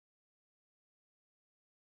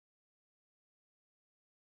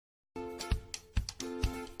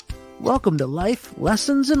Welcome to Life,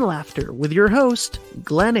 Lessons, and Laughter with your host,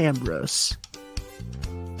 Glenn Ambrose.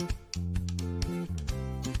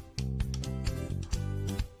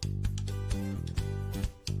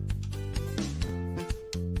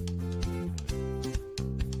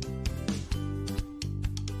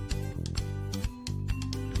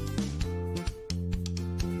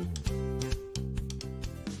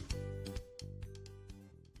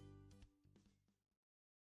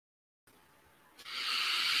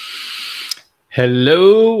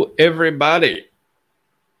 Hello, everybody.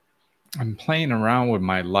 I'm playing around with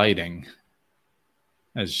my lighting,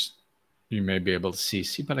 as you may be able to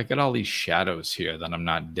see, but I got all these shadows here that I'm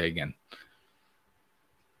not digging.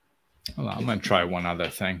 Hold on, I'm going to try one other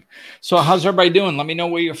thing. So how's everybody doing? Let me know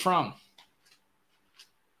where you're from.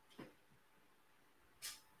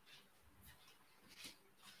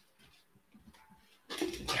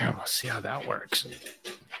 Here, we'll see how that works.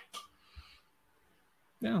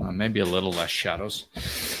 Yeah, maybe a little less shadows.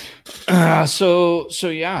 So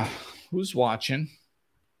yeah, who's watching?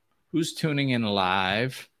 Who's tuning in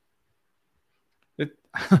live?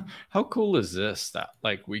 How cool is this that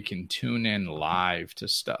like we can tune in live to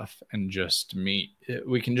stuff and just meet?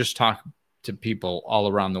 We can just talk to people all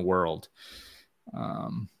around the world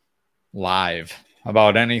live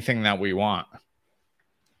about anything that we want.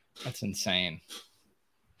 That's insane.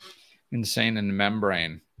 Insane in the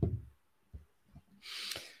membrane.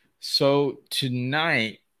 So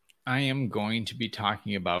tonight, I am going to be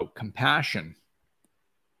talking about compassion.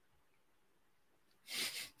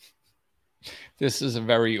 This is a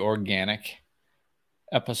very organic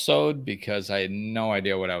episode because I had no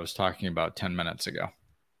idea what I was talking about 10 minutes ago.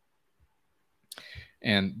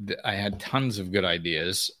 And I had tons of good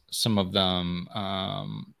ideas, some of them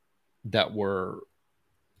that were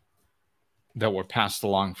passed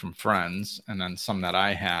along from friends, and then some that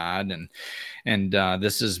I had. And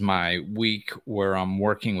this is my week where I'm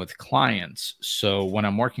working with clients. So when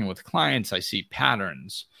I'm working with clients, I see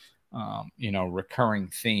patterns, recurring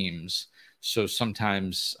themes. So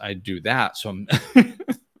sometimes I do that. So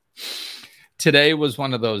today was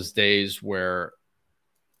one of those days where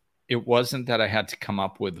it wasn't that I had to come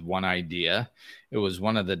up with one idea. It was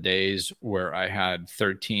one of the days where I had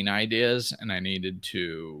 13 ideas and I needed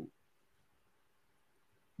to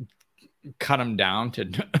cut them down to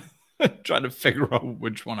try to figure out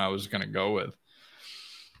which one I was going to go with.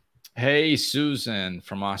 Hey, Susan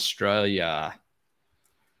from Australia.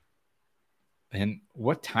 And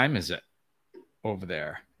what time is it over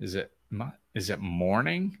there? Is it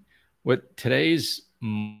morning? Today's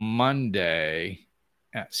Monday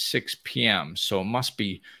at 6 p.m. So it must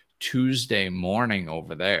be Tuesday morning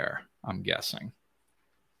over there, I'm guessing.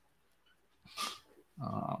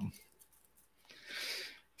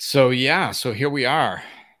 So here we are.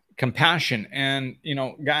 Compassion. And,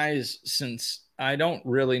 guys, since I don't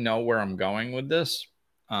really know where I'm going with this,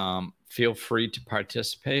 feel free to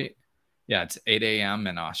participate. Yeah, it's 8 a.m.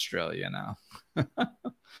 in Australia now.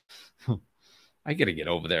 I got to get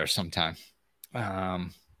over there sometime. But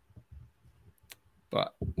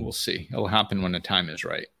we'll see. It'll happen when the time is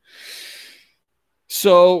right.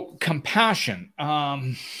 So compassion. How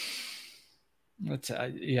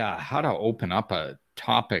to open up a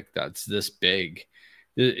topic that's this big.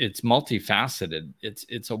 It's multifaceted.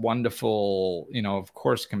 It's a wonderful, of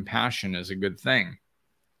course, compassion is a good thing.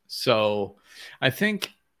 So I think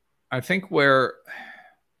where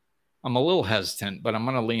I'm a little hesitant, but I'm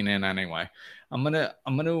going to lean in anyway. I'm going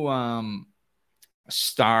to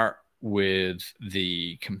start with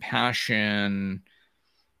the compassion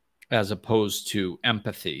as opposed to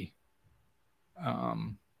empathy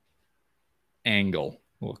angle,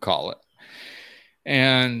 we'll call it.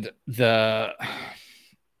 And I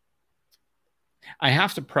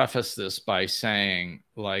have to preface this by saying,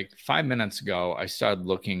 like 5 minutes ago, I started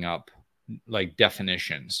looking up like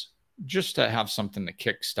definitions just to have something to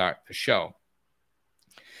kickstart the show.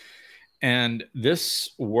 And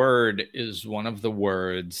this word is one of the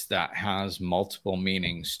words that has multiple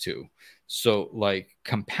meanings too. So like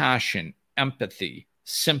compassion, empathy,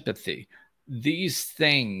 sympathy, these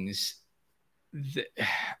things,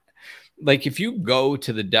 like if you go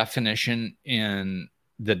to the definition in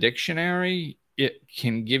the dictionary, it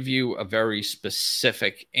can give you a very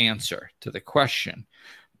specific answer to the question.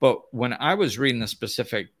 But when I was reading the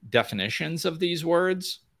specific definitions of these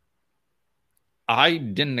words, I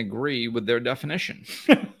didn't agree with their definition.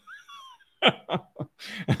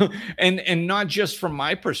 and not just from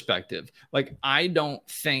my perspective. Like, I don't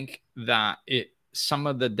think that some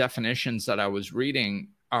of the definitions that I was reading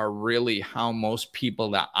are really how most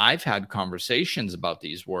people that I've had conversations about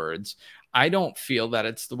these words, I don't feel that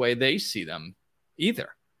it's the way they see them either.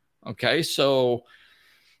 Okay, so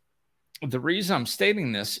the reason I'm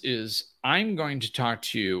stating this is I'm going to talk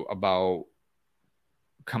to you about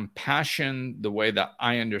compassion, the way that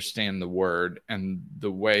I understand the word, and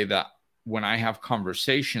the way that when I have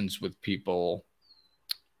conversations with people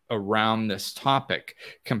around this topic,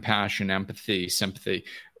 compassion, empathy, sympathy,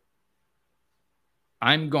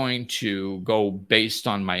 I'm going to go based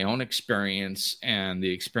on my own experience and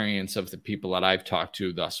the experience of the people that I've talked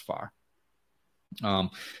to thus far.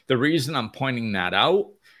 The reason I'm pointing that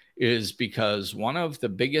out is because one of the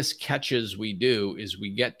biggest catches we do is we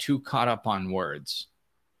get too caught up on words.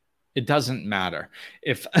 It doesn't matter.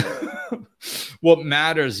 If what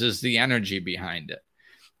matters is the energy behind it.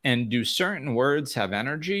 And do certain words have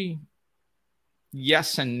energy?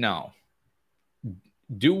 Yes and no.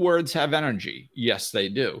 Do words have energy? Yes, they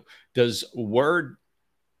do. Does word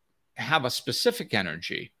have a specific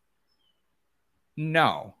energy?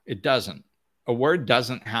 No, it doesn't. A word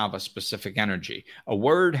doesn't have a specific energy. A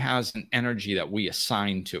word has an energy that we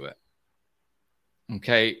assign to it.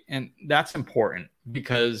 Okay. And that's important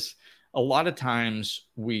because a lot of times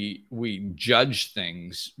we judge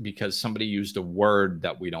things because somebody used a word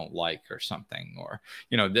that we don't like or something, or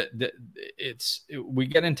we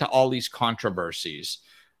get into all these controversies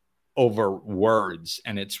over words,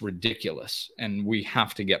 and it's ridiculous, and we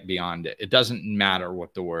have to get beyond it. It doesn't matter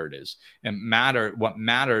what the word is. What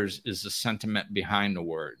matters is the sentiment behind the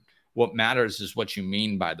word. What matters is what you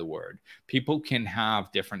mean by the word. People can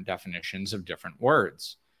have different definitions of different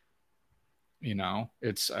words.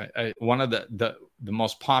 It's one of the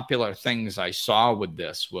most popular things I saw with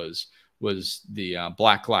this was the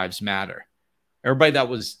Black Lives Matter. Everybody that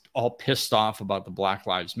was all pissed off about the Black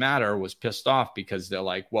Lives Matter was pissed off because they're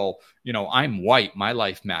like, well, I'm white. My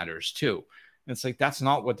life matters too. And it's like, that's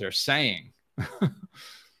not what they're saying.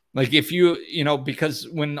 Like if because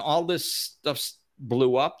when all this stuff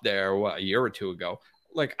blew up there, a year or two ago,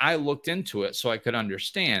 like I looked into it so I could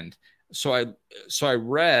understand. So I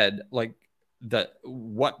read like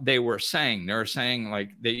what they were saying. They were saying like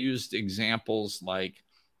they used examples like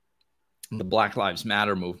the Black Lives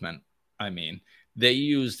Matter movement. They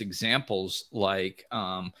used examples like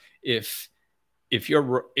if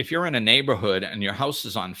you're in a neighborhood and your house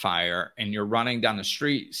is on fire and you're running down the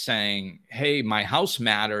street saying, hey, my house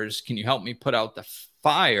matters, can you help me put out the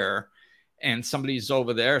fire? And somebody's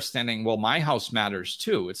over there standing, well, my house matters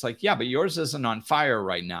too. It's like, yeah, but yours isn't on fire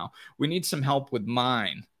right now. We need some help with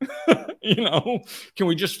mine. Can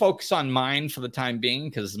we just focus on mine for the time being?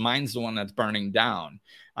 Because mine's the one that's burning down.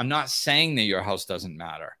 I'm not saying that your house doesn't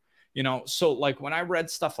matter. So like when I read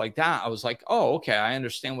stuff like that, I was like, oh, okay, I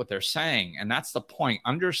understand what they're saying. And that's the point,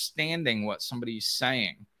 understanding what somebody's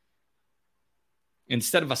saying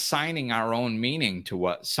instead of assigning our own meaning to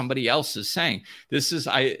what somebody else is saying. This is,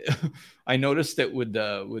 I noticed it with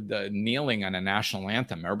the kneeling on a national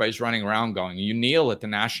anthem. Everybody's running around going, you kneel at the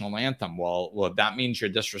national anthem. Well, that means you're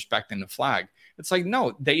disrespecting the flag. It's like,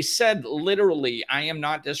 no, they said literally, I am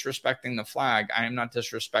not disrespecting the flag. I am not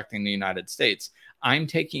disrespecting the United States. I'm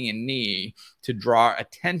taking a knee to draw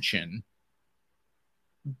attention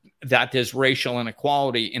that there's racial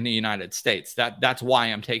inequality in the United States. That's why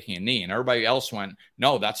I'm taking a knee. And everybody else went,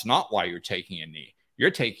 no, that's not why you're taking a knee.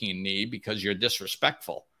 You're taking a knee because you're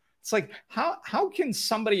disrespectful. It's like, how can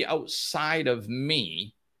somebody outside of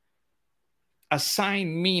me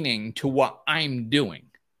assign meaning to what I'm doing?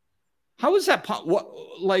 How is that?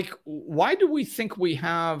 Why do we think we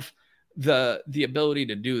have the ability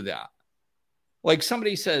to do that? Like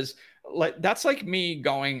somebody says, like that's like me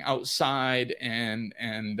going outside and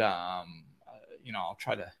I'll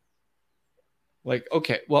try to like,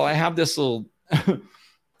 okay, well, I have this little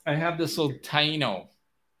Taino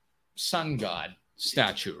sun god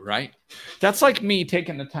statue, right? That's like me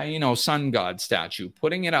taking the Taino sun god statue,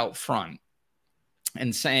 putting it out front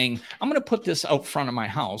and saying, I'm going to put this out front of my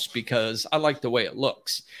house because I like the way it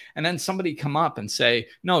looks. And then somebody come up and say,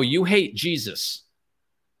 no, you hate Jesus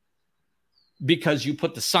because you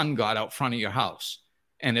put the sun god out front of your house,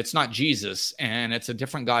 and it's not Jesus, and it's a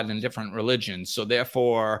different God in a different religion. So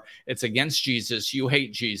therefore it's against Jesus. You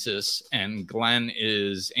hate Jesus, and Glenn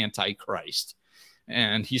is anti-Christ,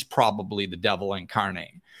 and he's probably the devil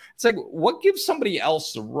incarnate. It's like, what gives somebody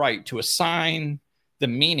else the right to assign the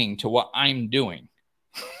meaning to what I'm doing?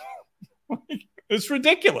 It's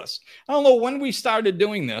ridiculous. I don't know when we started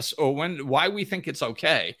doing this or why we think it's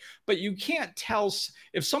okay, but you can't tell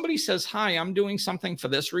if somebody says, hi, I'm doing something for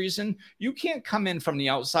this reason. You can't come in from the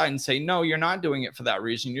outside and say, no, you're not doing it for that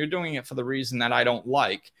reason. You're doing it for the reason that I don't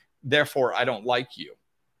like. Therefore, I don't like you.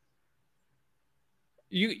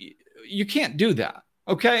 You can't do that.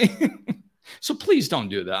 Okay. So please don't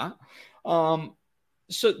do that.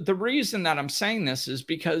 So the reason that I'm saying this is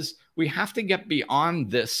because we have to get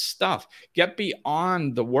beyond this stuff, get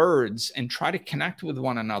beyond the words and try to connect with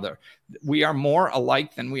one another. We are more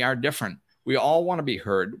alike than we are different. We all want to be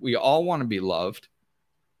heard. We all want to be loved.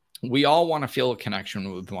 We all want to feel a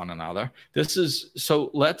connection with one another.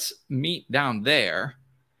 So let's meet down there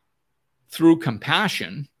through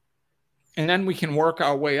compassion, and then we can work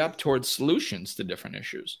our way up towards solutions to different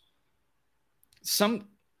issues.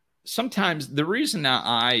 Sometimes the reason that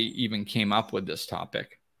I even came up with this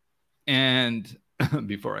topic, and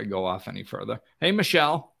before I go off any further, hey,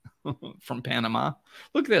 Michelle from Panama,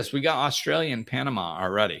 look at this. We got Australia and Panama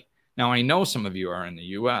already. Now, I know some of you are in the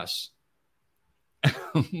US.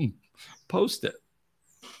 Post it.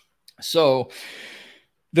 So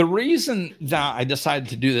the reason that I decided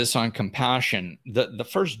to do this on compassion, the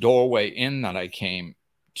first doorway in that I came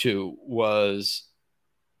to was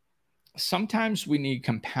sometimes we need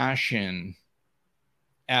compassion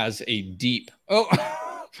as a deep,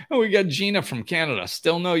 we got Gina from Canada,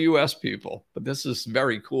 still no US people, but this is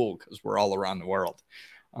very cool because we're all around the world.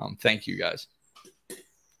 Thank you guys.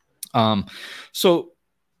 So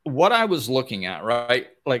what I was looking at, right?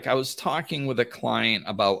 Like I was talking with a client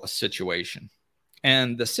about a situation.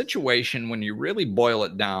 And the situation, when you really boil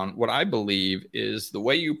it down, what I believe is the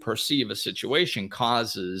way you perceive a situation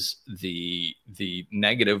causes the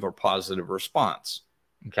negative or positive response.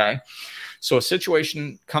 Okay. So a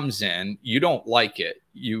situation comes in, you don't like it,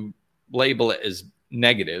 you label it as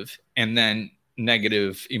negative, and then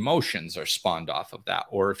negative emotions are spawned off of that.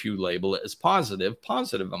 Or if you label it as positive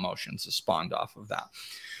emotions are spawned off of that.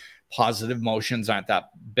 Positive emotions aren't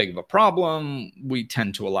that big of a problem. We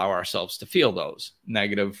tend to allow ourselves to feel those.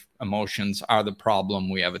 Negative emotions are the problem.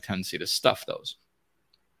 We have a tendency to stuff those.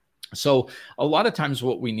 So a lot of times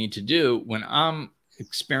what we need to do when I'm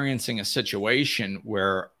experiencing a situation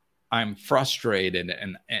where I'm frustrated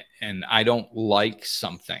and I don't like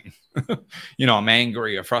something, I'm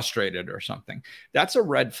angry or frustrated or something, that's a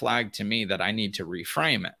red flag to me that I need to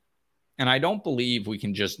reframe it. And I don't believe we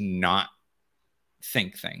can just not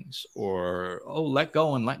think things or, let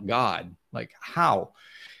go and let God. Like how?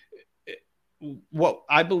 What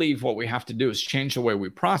I believe what we have to do is change the way we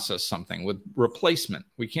process something with replacement.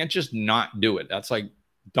 We can't just not do it. That's like,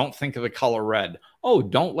 don't think of the color red. Oh,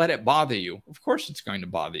 don't let it bother you. Of course it's going to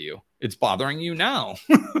bother you. It's bothering you now.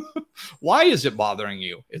 Why is it bothering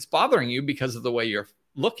you? It's bothering you because of the way you're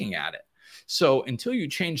looking at it. So until you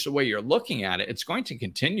change the way you're looking at it, it's going to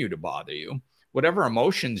continue to bother you. Whatever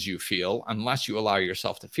emotions you feel, unless you allow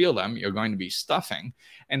yourself to feel them, you're going to be stuffing.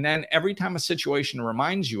 And then every time a situation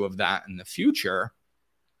reminds you of that in the future,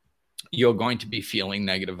 you're going to be feeling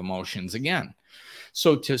negative emotions again.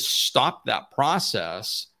 So to stop that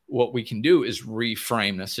process, what we can do is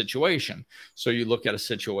reframe the situation. So you look at a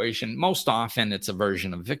situation, most often it's a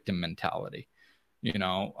version of victim mentality.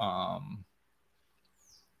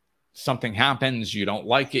 Something happens, you don't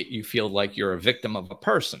like it, you feel like you're a victim of a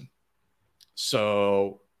person.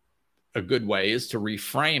 So a good way is to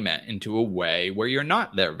reframe it into a way where you're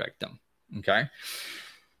not their victim. Okay.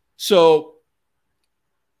 So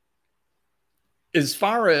as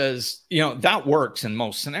far as, that works in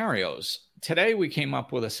most scenarios. Today, we came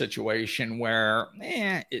up with a situation where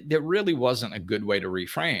there really wasn't a good way to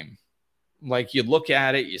reframe. Like you look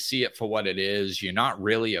at it, you see it for what it is. You're not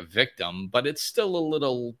really a victim, but it's still a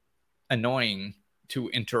little annoying to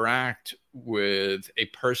interact with a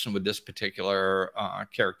person with this particular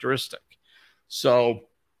characteristic. So,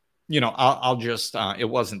 I'll just, it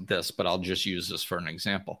wasn't this, but I'll just use this for an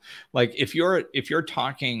example. Like if you're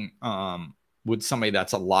talking with somebody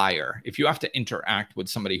that's a liar, if you have to interact with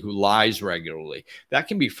somebody who lies regularly, that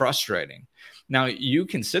can be frustrating. Now you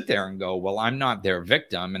can sit there and go, well, I'm not their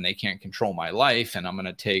victim and they can't control my life. And I'm going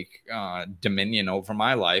to take dominion over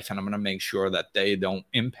my life. And I'm going to make sure that they don't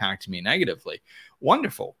impact me negatively.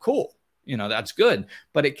 Wonderful. Cool. That's good.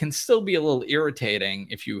 But it can still be a little irritating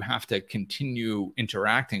if you have to continue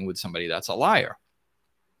interacting with somebody that's a liar.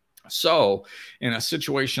 So in a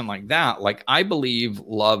situation like that, like I believe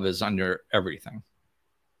love is under everything.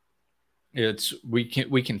 We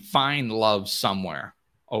can find love somewhere.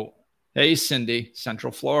 Oh, hey, Cindy,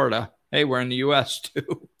 Central Florida. Hey, we're in the US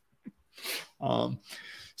too.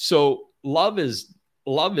 So love is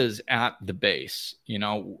at the base.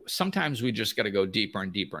 Sometimes we just got to go deeper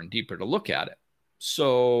and deeper and deeper to look at it.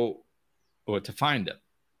 Or to find it.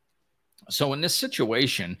 So in this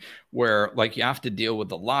situation where like you have to deal with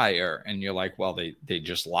the liar and you're like, well, they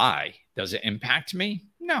just lie. Does it impact me?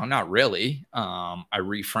 No, not really. I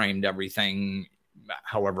reframed everything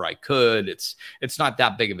however I could. It's not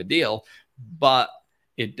that big of a deal, but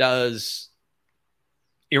it does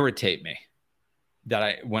irritate me.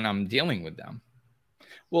 when I'm dealing with them.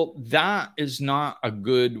 Well, that is not a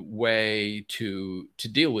good way to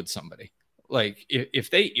deal with somebody. Like if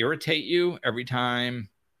they irritate you every time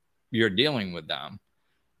you're dealing with them,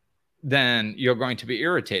 then you're going to be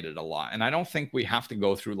irritated a lot. And I don't think we have to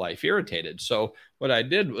go through life irritated. So what I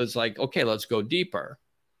did was like, okay, let's go deeper.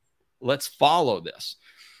 Let's follow this.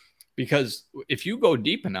 Because if you go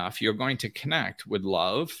deep enough, you're going to connect with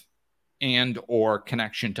love and or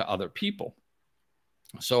connection to other people.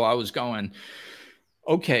 So I was going,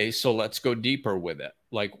 okay, so let's go deeper with it.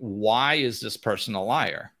 Like, why is this person a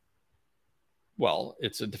liar? Well,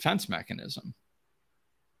 it's a defense mechanism.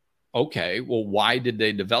 Okay, well, why did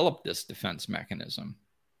they develop this defense mechanism?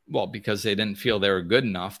 Well, because they didn't feel they were good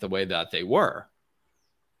enough the way that they were.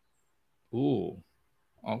 Ooh,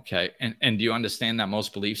 okay. And do you understand that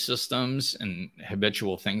most belief systems and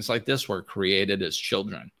habitual things like this were created as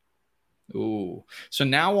children? Ooh. So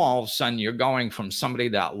now all of a sudden you're going from somebody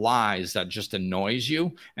that lies, that just annoys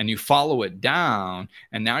you, and you follow it down,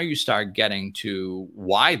 and now you start getting to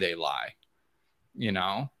why they lie, you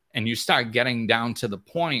know, and you start getting down to the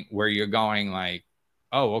point where you're going like,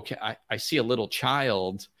 oh, okay, I see a little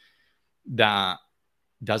child that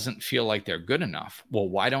doesn't feel like they're good enough. Well,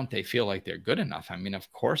 why don't they feel like they're good enough? I mean,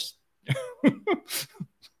 of course.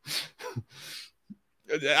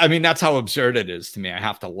 I mean, that's how absurd it is to me. I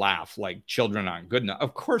have to laugh. Like, children aren't good enough.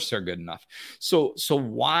 Of course they're good enough. So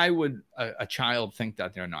why would a child think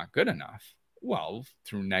that they're not good enough? Well,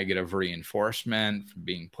 through negative reinforcement, from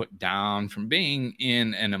being put down, from being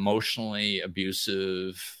in an emotionally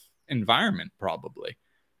abusive environment, probably.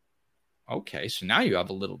 Okay, so now you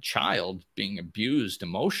have a little child being abused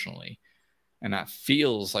emotionally, and that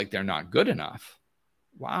feels like they're not good enough.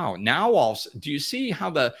 Wow. Now, also, do you see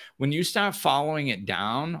how when you start following it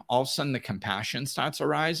down, all of a sudden the compassion starts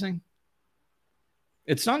arising?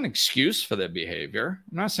 It's not an excuse for their behavior.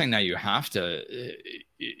 I'm not saying that you have to,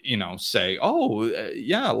 say, oh,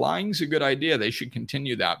 yeah, lying's a good idea. They should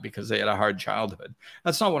continue that because they had a hard childhood.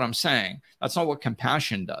 That's not what I'm saying. That's not what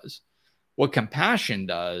compassion does. What compassion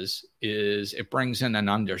does is it brings in an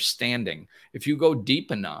understanding. If you go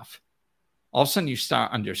deep enough, all of a sudden you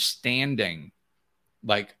start understanding.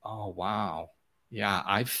 Like, oh, wow. Yeah,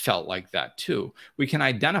 I felt like that too. We can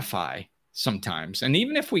identify sometimes. And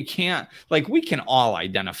even if we can't, like, we can all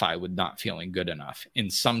identify with not feeling good enough in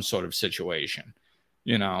some sort of situation,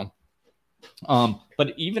 you know?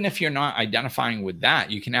 But even if you're not identifying with that,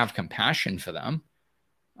 you can have compassion for them.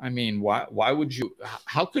 I mean, why would you,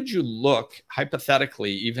 how could you look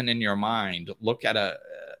hypothetically, even in your mind, look at a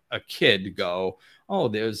kid, go, oh,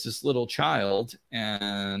 there's this little child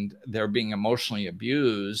and they're being emotionally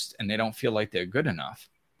abused and they don't feel like they're good enough.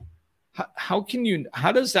 How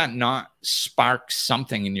does that not spark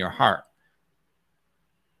something in your heart?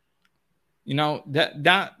 You know,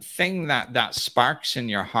 that thing that sparks in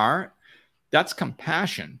your heart, that's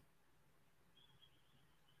compassion.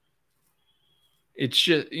 It's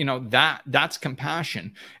just, that's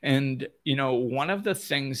compassion. And, one of the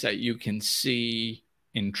things that you can see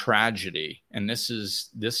in tragedy, and this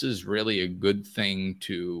is really a good thing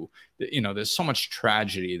to, there's so much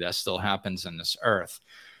tragedy that still happens in this earth.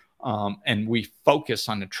 And we focus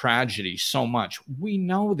on the tragedy so much. We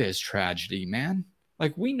know there's tragedy, man.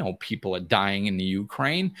 Like, we know people are dying in the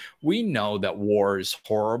Ukraine. We know that war is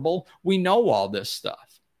horrible. We know all this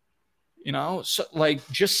stuff. So like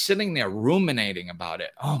just sitting there ruminating about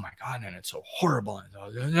it. Oh my God. And it's so horrible.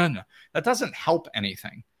 That doesn't help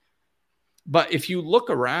anything. But if you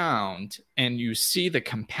look around and you see the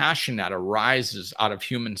compassion that arises out of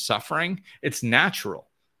human suffering, it's natural.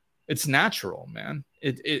 It's natural, man.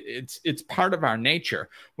 It's part of our nature.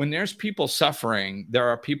 When there's people suffering, there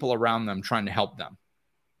are people around them trying to help them.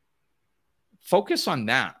 Focus on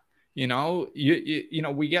that.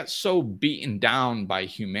 We get so beaten down by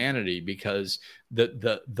humanity because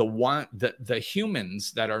the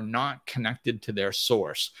humans that are not connected to their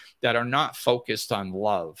source, that are not focused on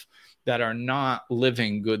love, that are not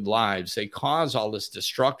living good lives, they cause all this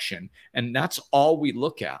destruction, and that's all we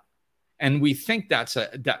look at. And we think that's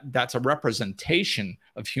a representation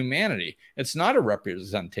of humanity. It's not a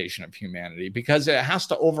representation of humanity because it has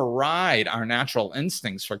to override our natural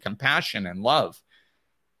instincts for compassion and love.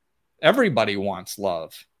 Everybody wants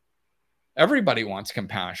love. Everybody wants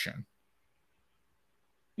compassion.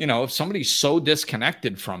 If somebody's so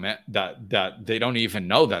disconnected from it that they don't even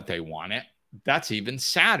know that they want it, that's even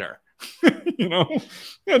sadder.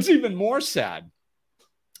 That's even more sad.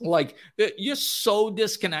 Like, you're so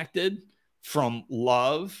disconnected from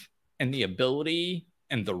love and the ability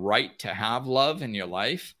and the right to have love in your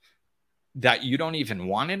life that you don't even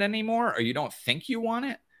want it anymore, or you don't think you want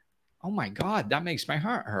it. Oh my God, that makes my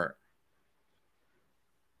heart hurt.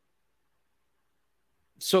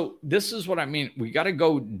 So this is what I mean. We got to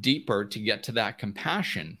go deeper to get to that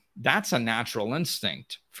compassion. That's a natural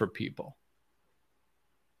instinct for people.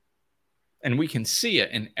 And we can see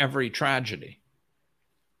it in every tragedy.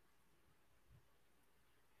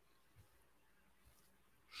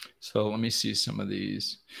 So let me see some of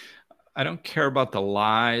these. I don't care about the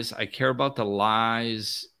lies. I care about the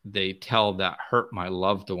lies they tell that hurt my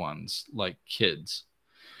loved ones, like kids.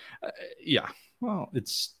 Yeah. Well,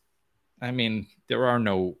 there are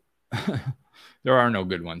no there are no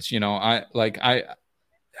good ones. I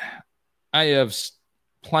have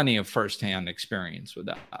plenty of firsthand experience with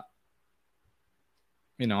that.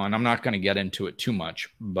 And I'm not going to get into it too much,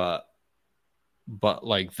 but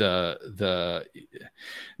like the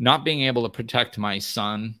not being able to protect my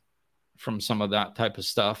son from some of that type of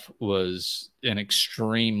stuff was an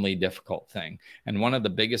extremely difficult thing. And one of the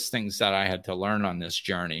biggest things that I had to learn on this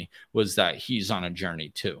journey was that he's on a journey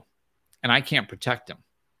too. And I can't protect him.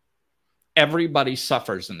 Everybody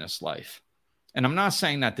suffers in this life. And I'm not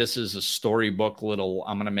saying that this is a storybook little,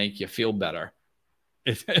 I'm going to make you feel better.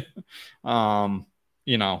 It's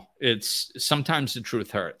sometimes the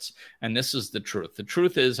truth hurts. And this is the truth. The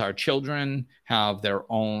truth is our children have their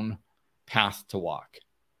own path to walk.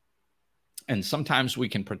 And sometimes we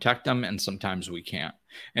can protect them and sometimes we can't.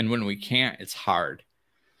 And when we can't, it's hard.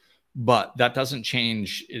 But that doesn't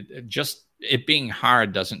change. It being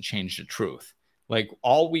hard doesn't change the truth. Like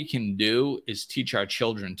all we can do is teach our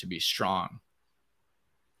children to be strong,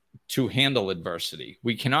 to handle adversity.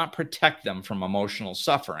 We cannot protect them from emotional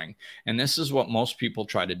suffering. And this is what most people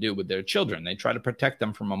try to do with their children. They try to protect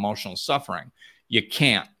them from emotional suffering. You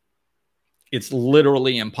can't. It's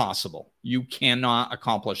literally impossible. You cannot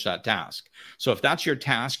accomplish that task. So if that's your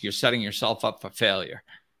task, you're setting yourself up for failure.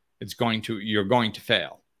 You're going to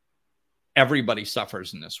fail. Everybody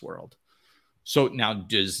suffers in this world. So now,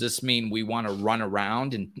 does this mean we want to run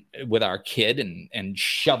around with our kid and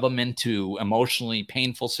shove them into emotionally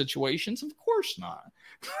painful situations? Of course not.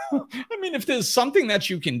 I mean, if there's something that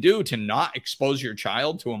you can do to not expose your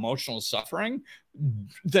child to emotional suffering,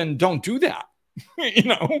 then don't do that.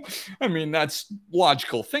 That's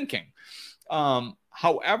logical thinking.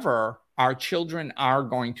 However, our children are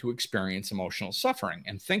going to experience emotional suffering,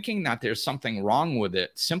 and thinking that there's something wrong with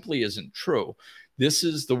it simply isn't true. This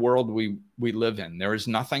is the world we live in. There is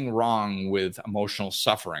nothing wrong with emotional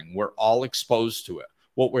suffering. We're all exposed to it.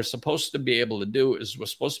 What we're supposed to be able to do is we're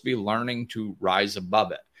supposed to be learning to rise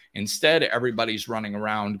above it. Instead, everybody's running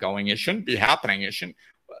around going, it shouldn't be happening. It shouldn't.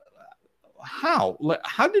 How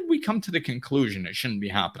did we come to the conclusion it shouldn't be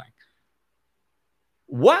happening?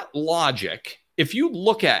 What logic, if you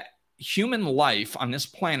look at human life on this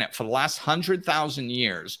planet for the last 100,000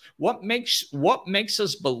 years, what makes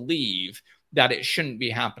us believe that it shouldn't be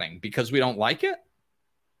happening? Because we don't like it?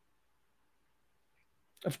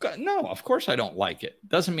 No, of course I don't like it.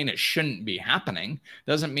 Doesn't mean it shouldn't be happening.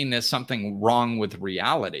 Doesn't mean there's something wrong with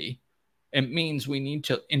reality. It means we need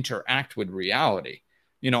to interact with reality.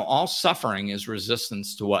 All suffering is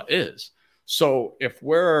resistance to what is. So if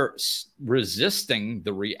we're resisting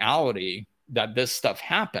the reality that this stuff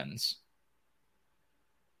happens,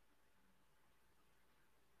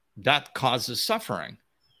 that causes suffering.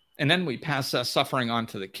 And then we pass that suffering on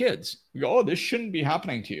to the kids. We go, oh, this shouldn't be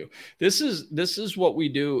happening to you. This is what we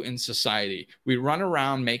do in society. We run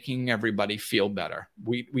around making everybody feel better.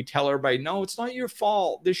 We tell everybody, no, it's not your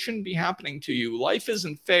fault. This shouldn't be happening to you. Life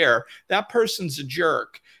isn't fair. That person's a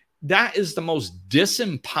jerk. That is the most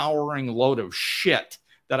disempowering load of shit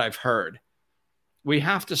that I've heard. We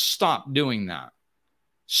have to stop doing that.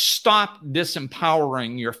 Stop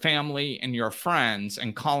disempowering your family and your friends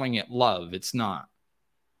and calling it love. It's not.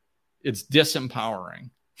 It's disempowering.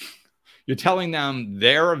 You're telling them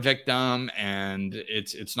they're a victim and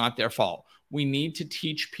it's not their fault. We need to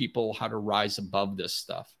teach people how to rise above this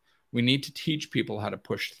stuff. We need to teach people how to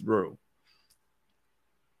push through.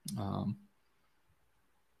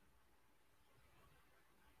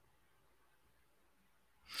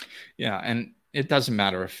 Yeah, and it doesn't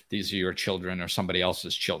matter if these are your children or somebody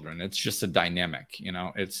else's children. It's just a dynamic.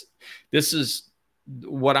 This is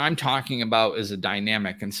what I'm talking about is a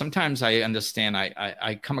dynamic. And sometimes I understand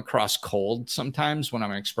I come across cold sometimes when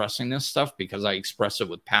I'm expressing this stuff because I express it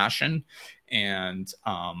with passion and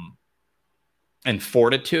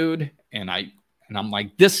fortitude. And I'm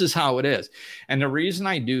like, this is how it is. And the reason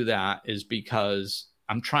I do that is because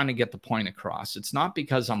I'm trying to get the point across. It's not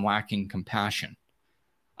because I'm lacking compassion.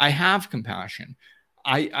 I have compassion.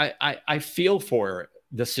 I feel for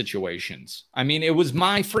the situations. I mean, it was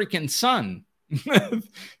my freaking son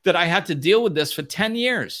that I had to deal with this for 10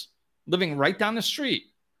 years. living right down the street.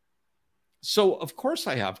 So of course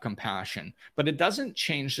I have compassion, but it doesn't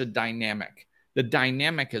change the dynamic. The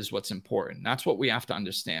dynamic is what's important. That's what we have to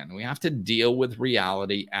understand. We have to deal with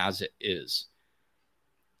reality as it is.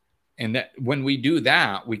 And that when we do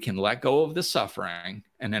that, we can let go of the suffering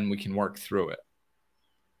and then we can work through it.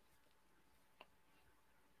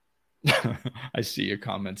 I see your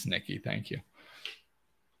comments, Nikki. Thank you.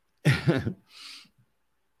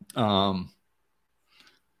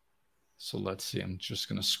 So let's see. I'm just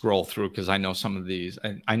going to scroll through because I know some of these.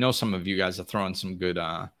 I know some of you guys are throwing some good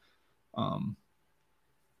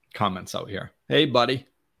comments out here. Hey, buddy.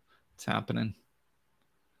 What's happening?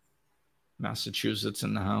 Massachusetts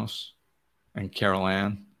in the house. And Carol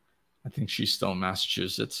Ann. I think she's still in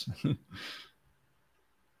Massachusetts.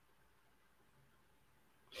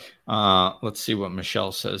 Let's see what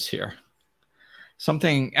Michelle says here.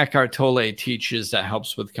 Something Eckhart Tolle teaches that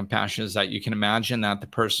helps with compassion is that you can imagine that the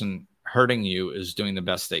person hurting you is doing the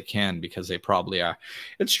best they can because they probably are.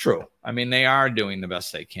 It's true. I mean, they are doing the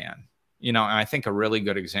best they can. You know, and I think a really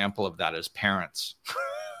good example of that is parents.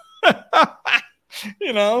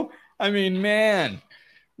 You know, I mean, man,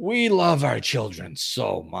 we love our children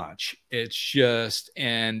so much. It's just,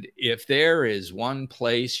 and if there is one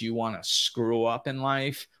place you want to screw up in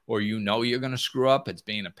life, or you know you're going to screw up, it's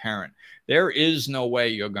being a parent. There is no way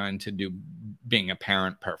you're going to do being a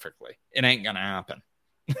parent perfectly. It ain't going to happen.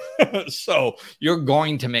 So you're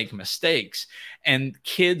going to make mistakes. And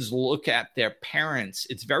kids look at their parents.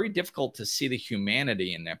 It's very difficult to see the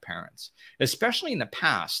humanity in their parents, especially in the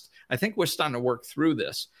past. I think we're starting to work through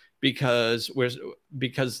this because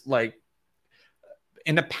like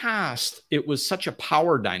in the past, it was such a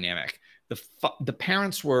power dynamic. The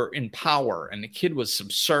parents were in power and the kid was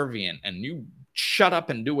subservient and you shut up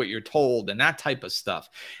and do what you're told and that type of stuff.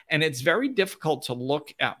 And it's very difficult to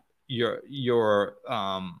look at your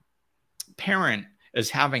parent as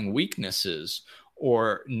having weaknesses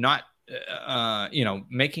or not,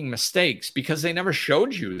 making mistakes because they never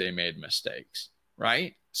showed you they made mistakes,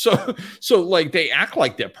 right? So like they act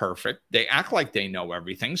like they're perfect. They act like they know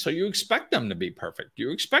everything. So you expect them to be perfect.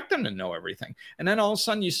 You expect them to know everything. And then all of a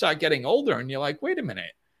sudden you start getting older and you're like, wait a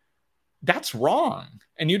minute, that's wrong.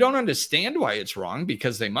 And you don't understand why it's wrong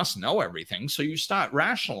because they must know everything. So you start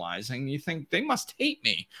rationalizing. You think they must hate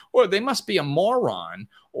me or they must be a moron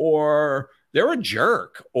or they're a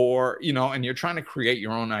jerk or, and you're trying to create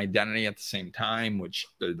your own identity at the same time, which,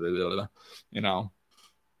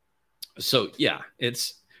 So yeah,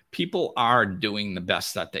 people are doing the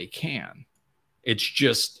best that they can. It's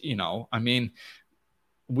just, I mean,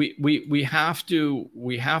 we have to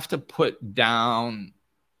put down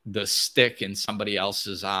the stick in somebody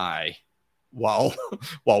else's eye while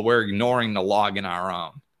we're ignoring the log in our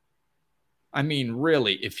own. I mean,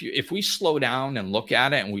 really, if we slow down and look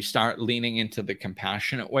at it and we start leaning into the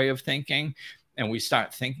compassionate way of thinking and we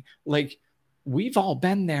start thinking like we've all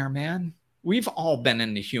been there, man. We've all been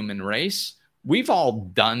in the human race. We've all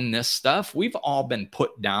done this stuff. We've all been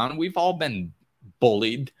put down. We've all been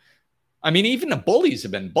bullied. I mean, even the bullies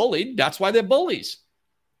have been bullied. That's why they're bullies,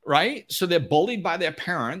 right? So they're bullied by their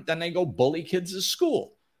parent. Then they go bully kids at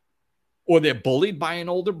school. Or they're bullied by an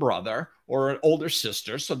older brother or an older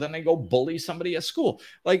sister. So then they go bully somebody at school.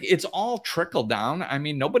 Like it's all trickle down. I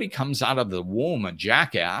mean, nobody comes out of the womb a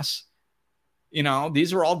jackass.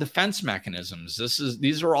 These are all defense mechanisms.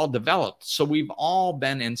 These are all developed. So we've all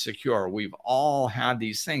been insecure. We've all had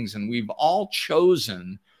these things and we've all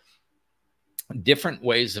chosen different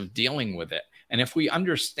ways of dealing with it. And if we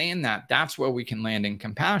understand that, that's where we can land in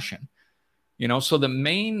compassion. So the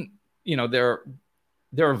main, there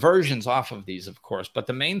are versions off of these, of course, but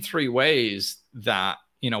the main three ways that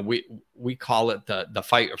we call it the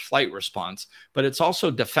fight or flight response, but it's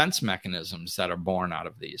also defense mechanisms that are born out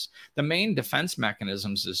of these. The main defense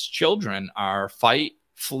mechanisms as children are fight,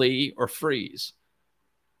 flee, or freeze.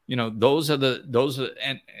 Those are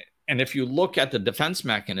and if you look at the defense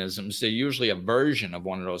mechanisms, they're usually a version of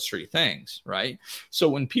one of those three things, right? So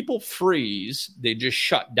when people freeze, they just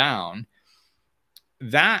shut down.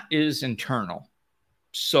 That is internal.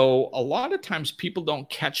 So a lot of times people don't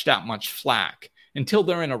catch that much flack until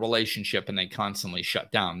they're in a relationship and they constantly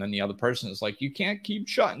shut down. Then the other person is like, you can't keep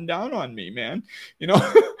shutting down on me, man.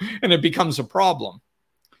 And it becomes a problem,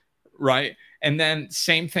 right? And then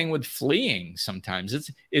same thing with fleeing. Sometimes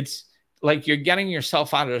it's like you're getting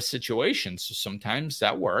yourself out of a situation. So sometimes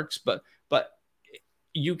that works, but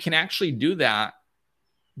you can actually do that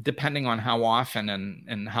depending on how often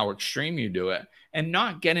and how extreme you do it and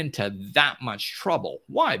not get into that much trouble.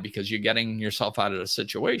 Why? Because you're getting yourself out of the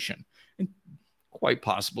situation. And quite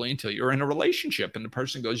possibly until you're in a relationship and the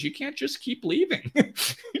person goes, you can't just keep leaving.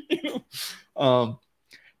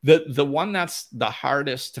 The one that's the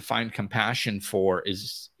hardest to find compassion for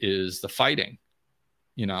is the fighting,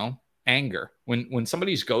 anger. When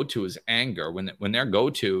somebody's go-to is anger, when their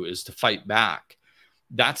go-to is to fight back,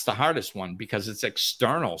 that's the hardest one because it's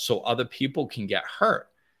external, so other people can get hurt.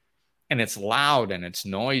 And it's loud and it's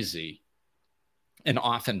noisy and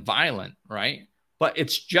often violent, right? But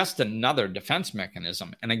it's just another defense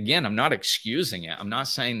mechanism. And again, I'm not excusing it. I'm not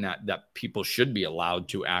saying that people should be allowed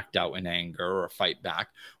to act out in anger or fight back.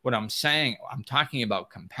 What I'm saying, I'm talking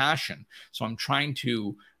about compassion. So I'm trying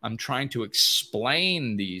to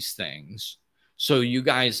explain these things so you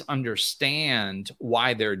guys understand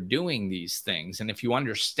why they're doing these things. And if you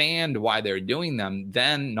understand why they're doing them,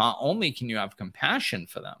 then not only can you have compassion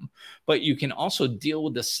for them, but you can also deal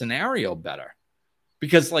with the scenario better.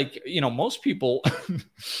 Because most people,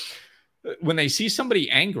 when they see somebody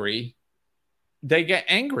angry, they get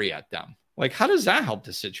angry at them. Like, how does that help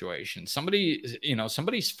the situation?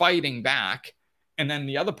 Somebody's fighting back, and then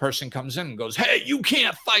the other person comes in and goes, hey, you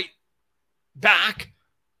can't fight back.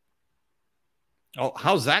 Oh,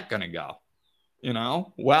 how's that going to go?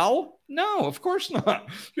 Well, no, of course not.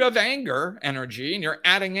 You have anger energy and you're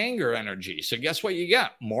adding anger energy. So guess what you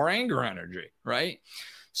get? More anger energy, right?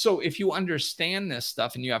 So if you understand this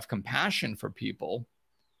stuff and you have compassion for people,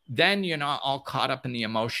 then you're not all caught up in the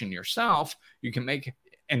emotion yourself. You can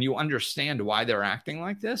and you understand why they're acting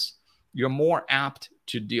like this. You're more apt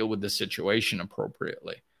to deal with the situation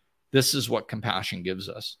appropriately. This is what compassion gives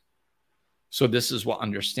us. So this is what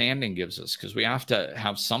understanding gives us, because we have to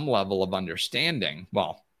have some level of understanding.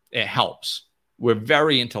 Well, it helps. We're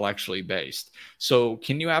very intellectually based. So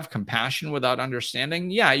can you have compassion without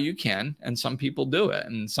understanding? Yeah, you can. And some people do it.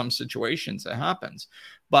 In some situations, it happens.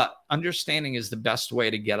 But understanding is the best way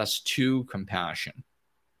to get us to compassion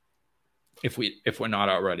if we're not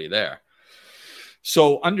already there.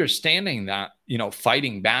 So understanding that,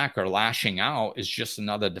 fighting back or lashing out is just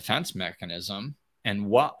another defense mechanism. And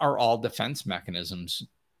what are all defense mechanisms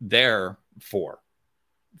there for?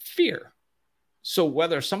 Fear. So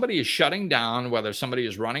whether somebody is shutting down, whether somebody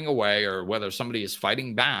is running away, or whether somebody is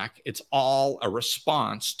fighting back, it's all a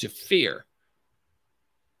response to fear.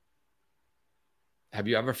 Have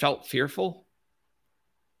you ever felt fearful?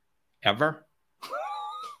 Ever?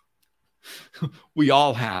 We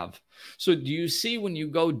all have. So do you see, when you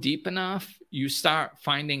go deep enough, you start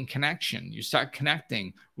finding connection. You start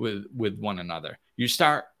connecting with one another. You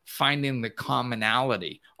start finding the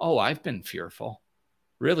commonality. Oh, I've been fearful.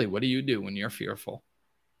 Really? What do you do when you're fearful?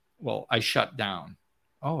 Well, I shut down.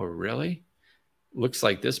 Oh, really? Looks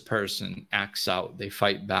like this person acts out. They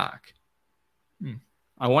fight back.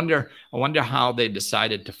 I wonder how they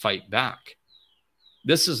decided to fight back.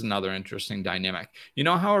 This is another interesting dynamic. You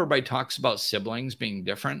know how everybody talks about siblings being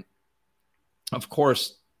different? Of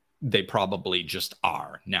course, they probably just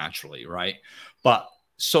are naturally, right? But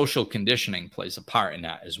social conditioning plays a part in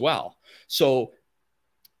that as well. So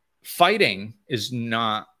fighting is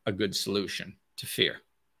not a good solution to fear.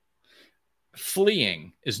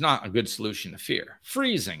 Fleeing is not a good solution to fear.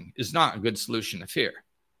 Freezing is not a good solution to fear.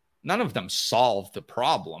 None of them solve the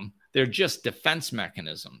problem. They're just defense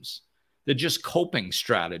mechanisms. They're just coping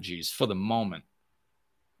strategies for the moment.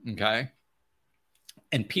 Okay?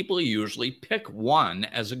 And people usually pick one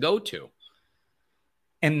as a go-to.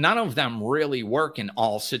 And none of them really work in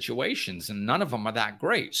all situations, and none of them are that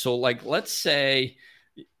great. So let's say,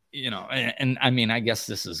 and I mean, I guess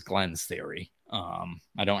this is Glenn's theory.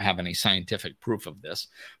 I don't have any scientific proof of this,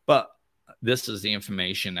 but this is the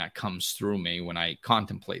information that comes through me when I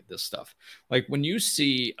contemplate this stuff. Like when you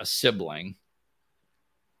see a sibling,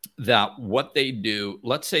 that what they do,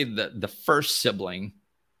 let's say that the first sibling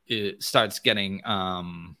starts getting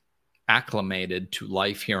acclimated to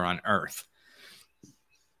life here on Earth,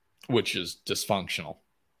 which is dysfunctional.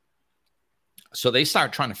 So they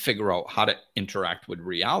start trying to figure out how to interact with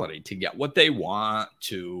reality to get what they want,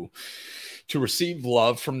 to receive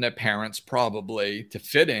love from their parents, probably to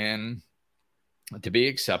fit in, to be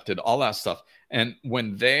accepted, all that stuff. And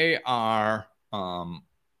when they are,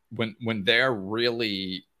 when they're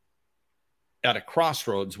really at a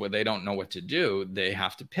crossroads where they don't know what to do, they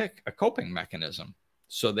have to pick a coping mechanism.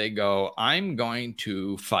 So they go, I'm going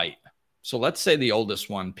to fight. So let's say the oldest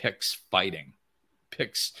one picks fighting,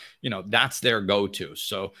 that's their go-to.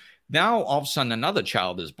 So now all of a sudden another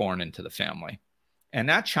child is born into the family. And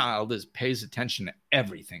that child pays attention to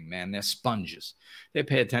everything, man. They're sponges. They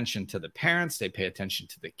pay attention to the parents. They pay attention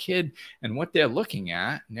to the kid and what they're looking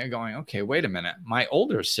at. And they're going, okay, wait a minute. My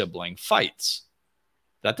older sibling fights.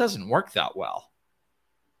 That doesn't work that well.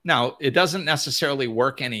 Now, it doesn't necessarily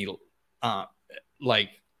work any, like,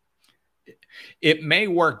 it may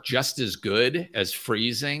work just as good as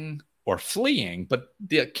freezing or fleeing, but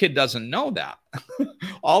the kid doesn't know that.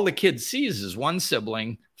 All the kid sees is one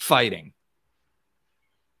sibling fighting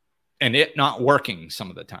and it not working some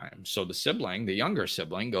of the time. So the sibling, the younger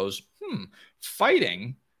sibling, goes,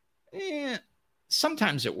 fighting,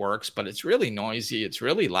 sometimes it works, but it's really noisy. It's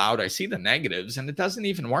really loud. I see the negatives and it doesn't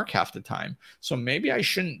even work half the time. So maybe I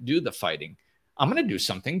shouldn't do the fighting. I'm going to do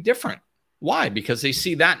something different. Why? Because they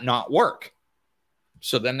see that not work.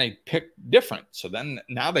 So then they pick different. So then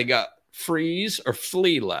now they got freeze or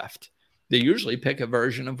flee left. They usually pick a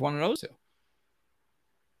version of one of those two.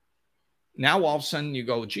 Now all of a sudden you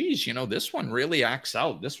go, geez, this one really acts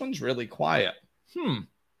out. This one's really quiet.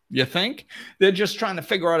 You think? They're just trying to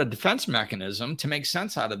figure out a defense mechanism to make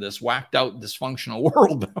sense out of this whacked out dysfunctional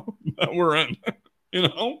world that we're in,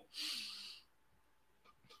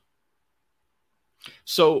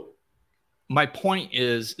 So my point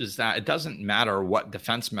is that it doesn't matter what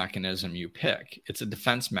defense mechanism you pick. It's a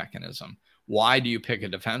defense mechanism. Why do you pick a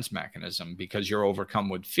defense mechanism? Because you're overcome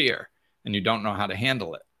with fear and you don't know how to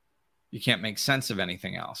handle it. You can't make sense of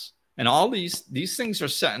anything else. And all these things are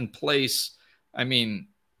set in place. I mean,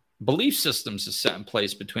 belief systems are set in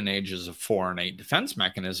place between the ages of 4 and 8. Defense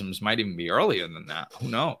mechanisms might even be earlier than that. Who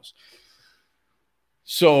knows?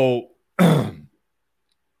 So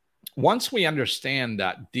once we understand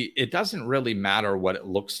that it doesn't really matter what it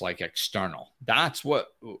looks like external, that's what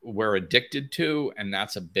we're addicted to. And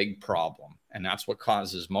that's a big problem. And that's what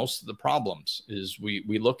causes most of the problems is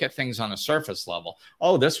we look at things on a surface level.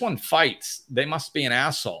 Oh, this one fights. They must be an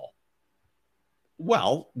asshole.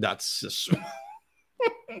 Well, that's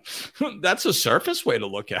a surface way to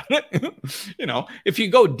look at it. If you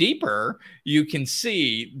go deeper, you can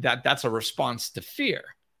see that that's a response to fear.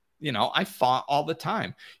 I fought all the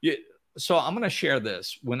time. So I'm going to share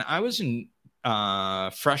this. When I was in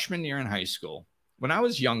freshman year in high school, when I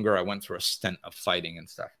was younger, I went through a stint of fighting and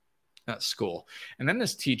stuff at school. And then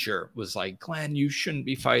this teacher was like, Glenn, you shouldn't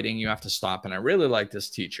be fighting. You have to stop. And I really liked this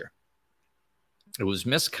teacher. It was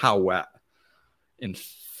Miss Cowett in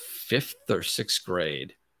 5th or 6th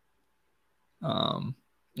grade.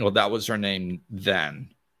 Well, that was her name then.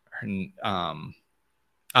 I'm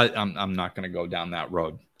not going to go down that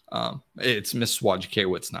road. It's Miss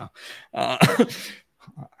Wojciechowicz now.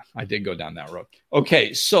 I did go down that road.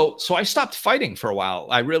 Okay, so I stopped fighting for a while.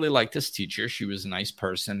 I really liked this teacher. She was a nice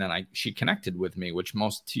person, and she connected with me, which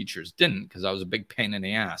most teachers didn't because I was a big pain in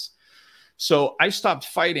the ass. So I stopped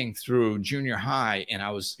fighting through junior high, and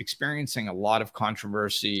I was experiencing a lot of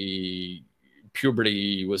controversy.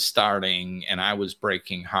 Puberty was starting, and I was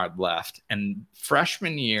breaking hard left. And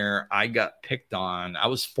freshman year, I got picked on. I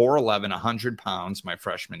was 4'11", 100 pounds my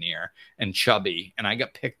freshman year, and chubby, and I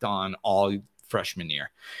got picked on all freshman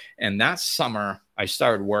year. And that summer, I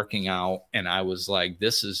started working out, and I was like,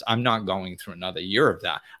 I'm not going through another year of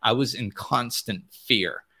that. I was in constant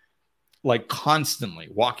fear. Like constantly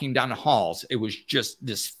walking down the halls, it was just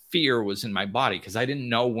this fear was in my body because I didn't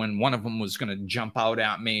know when one of them was going to jump out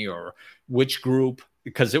at me or which group,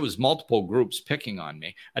 because it was multiple groups picking on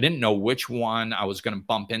me. I didn't know which one I was going to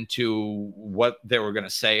bump into, what they were going to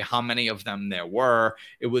say, how many of them there were.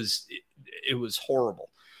 It was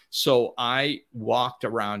horrible. So I walked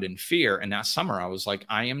around in fear. And that summer I was like,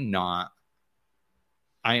 I am not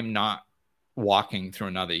walking through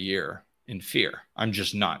another year in fear. I'm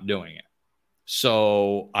just not doing it.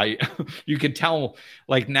 So you could tell,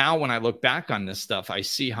 like now when I look back on this stuff, I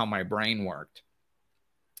see how my brain worked.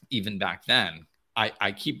 Even back then,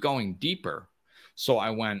 I keep going deeper. So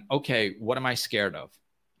I went, okay, what am I scared of?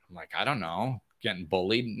 I'm like, I don't know, getting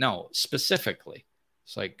bullied. No, specifically.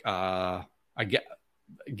 It's like, I get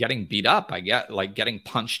getting beat up. I get like getting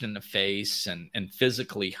punched in the face and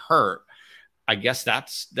physically hurt. I guess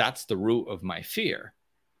that's the root of my fear.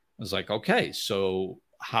 I was like, okay, so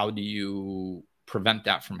how do you prevent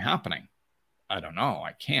that from happening? I don't know.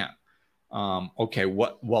 I can't. Okay,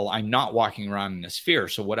 well, I'm not walking around in this fear.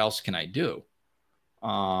 So what else can I do?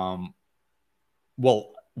 Well,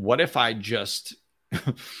 what if I just,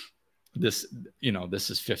 this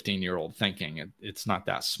is 15-year-old thinking. It's not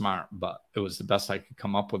that smart, but it was the best I could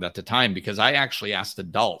come up with at the time because I actually asked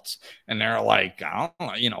adults and they're like, I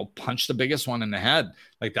don't know, punch the biggest one in the head.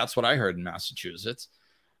 Like that's what I heard in Massachusetts.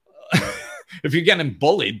 If you're getting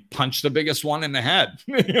bullied, punch the biggest one in the head.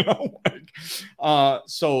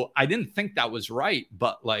 So I didn't think that was right,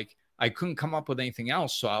 but like I couldn't come up with anything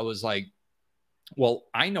else. So I was like, well,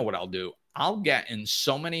 I know what I'll do. I'll get in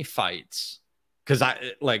so many fights because I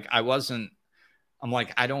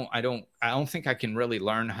don't think I can really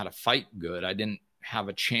learn how to fight good. I didn't have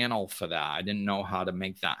a channel for that. I didn't know how to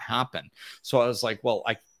make that happen. So I was like, well,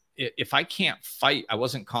 if I can't fight, I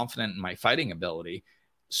wasn't confident in my fighting ability.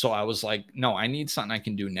 So I was like, no, I need something I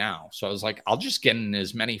can do now. So I was like, I'll just get in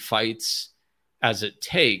as many fights as it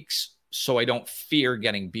takes so I don't fear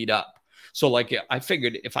getting beat up. So like I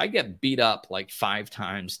figured if I get beat up like 5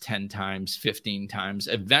 times, 10 times, 15 times,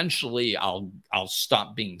 eventually I'll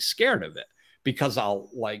stop being scared of it, because I'll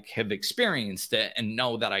like have experienced it and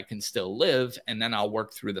know that I can still live, and then I'll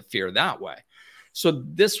work through the fear that way. So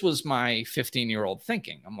this was my 15-year-old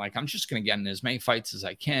thinking. I'm like, I'm just going to get in as many fights as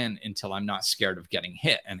I can until I'm not scared of getting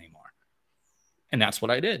hit anymore. And that's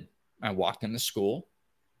what I did. I walked into school,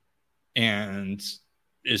 and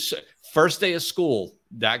first day of school,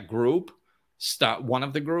 that group, one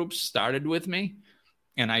of the groups started with me,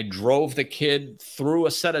 and I drove the kid through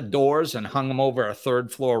a set of doors and hung him over a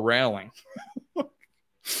 3rd floor railing.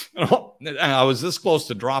 I was this close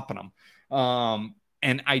to dropping him.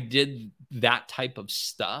 And I did that type of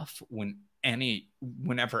stuff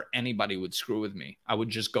whenever anybody would screw with me. I would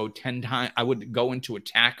just go 10 times. I would go into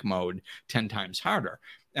attack mode 10 times harder.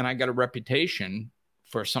 And I got a reputation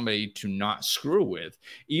for somebody to not screw with.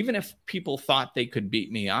 Even if people thought they could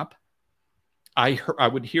beat me up, I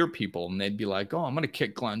would hear people and they'd be like, oh, I'm going to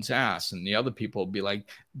kick Glenn's ass. And the other people would be like,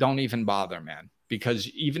 don't even bother, man. Because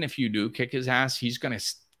even if you do kick his ass, he's going to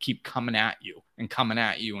keep coming at you and coming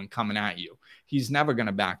at you and coming at you. He's never going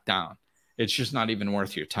to back down. It's just not even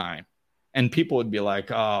worth your time. And people would be like,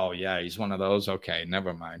 oh, yeah, he's one of those. Okay,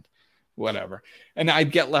 never mind. Whatever. And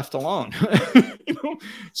I'd get left alone.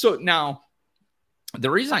 So now the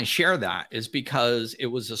reason I share that is because it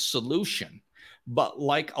was a solution. But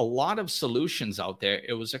like a lot of solutions out there,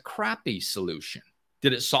 it was a crappy solution.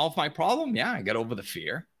 Did it solve my problem? Yeah, I got over the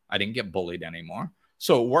fear. I didn't get bullied anymore.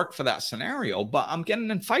 So it worked for that scenario, but I'm getting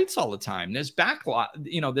in fights all the time. There's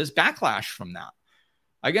backlash from that.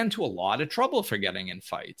 I got into a lot of trouble for getting in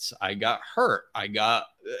fights. I got hurt. I got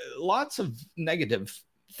lots of negative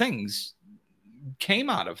things came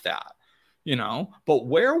out of that. But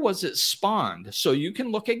where was it spawned? So you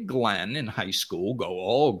can look at Glenn in high school, go,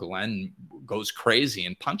 oh, Glenn goes crazy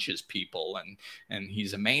and punches people and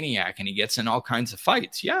he's a maniac and he gets in all kinds of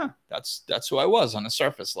fights. Yeah, that's who I was on a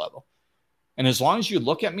surface level. And as long as you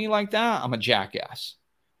look at me like that, I'm a jackass.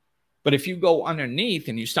 But if you go underneath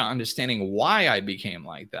and you start understanding why I became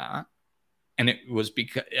like that, and it was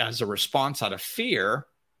because as a response out of fear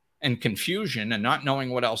and confusion and not knowing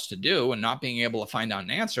what else to do and not being able to find out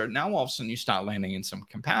an answer, now all of a sudden you start landing in some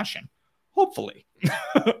compassion, hopefully.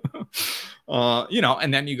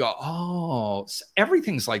 And then you go, oh,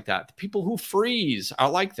 everything's like that. The people who freeze are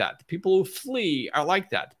like that. The people who flee are like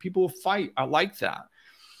that. The people who fight are like that.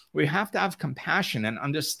 We have to have compassion and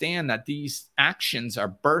understand that these actions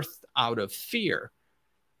are birthed out of fear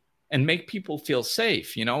and make people feel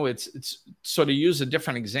safe. It's so, to use a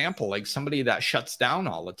different example, like somebody that shuts down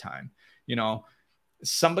all the time,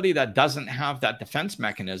 somebody that doesn't have that defense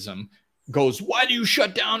mechanism goes, why do you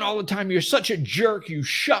shut down all the time? You're such a jerk. You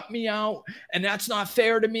shut me out. And that's not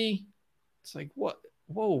fair to me. It's like, what?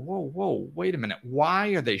 Whoa. Wait a minute. Why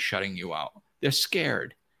are they shutting you out? They're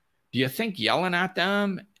scared. Do you think yelling at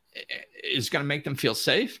them is going to make them feel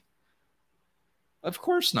safe? Of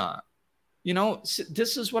course not.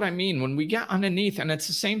 This is what I mean. When we get underneath, and it's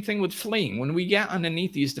the same thing with fleeing. When we get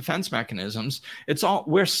underneath these defense mechanisms,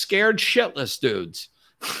 we're scared shitless dudes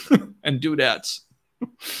and dudettes.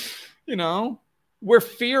 We're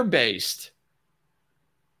fear-based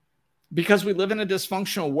because we live in a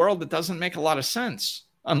dysfunctional world that doesn't make a lot of sense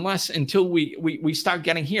until we start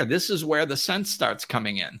getting here. This is where the sense starts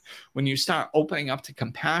coming in. When you start opening up to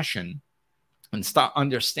compassion and start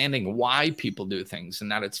understanding why people do things, and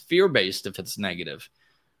that it's fear-based if it's negative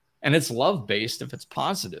and it's love-based if it's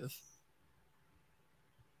positive.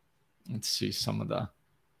 Let's see some of the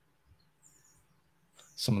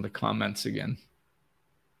comments again.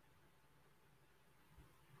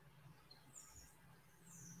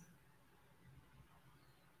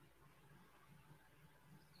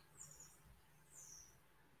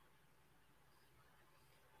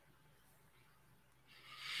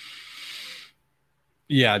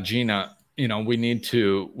 Yeah, Gina, we need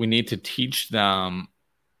to teach them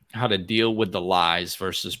how to deal with the lies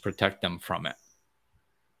versus protect them from it.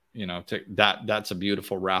 That's a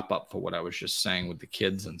beautiful wrap up for what I was just saying with the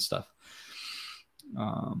kids and stuff.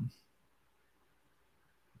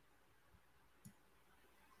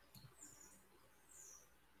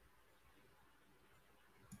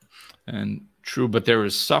 And true, but there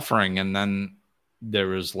is suffering, and then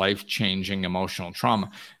there is life-changing emotional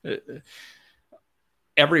trauma.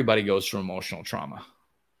 Everybody goes through emotional trauma.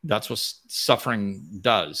 That's what suffering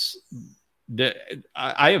does.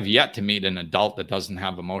 I have yet to meet an adult that doesn't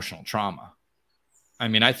have emotional trauma. I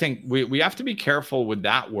mean, I think we have to be careful with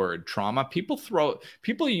that word, trauma. People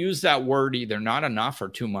use that word either not enough or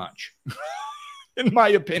too much, in my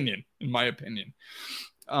opinion.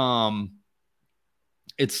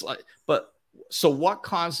 It's like, but so what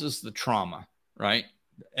causes the trauma, right?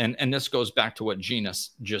 And this goes back to what Gina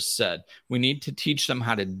just said. We need to teach them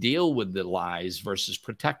how to deal with the lies versus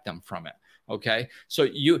protect them from it. Okay. So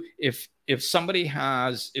if somebody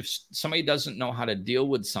doesn't know how to deal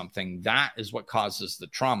with something, that is what causes the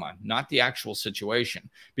trauma, not the actual situation.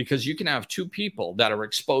 Because you can have two people that are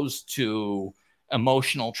exposed to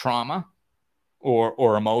emotional trauma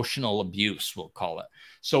or emotional abuse, we'll call it.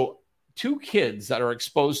 So two kids that are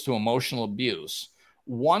exposed to emotional abuse,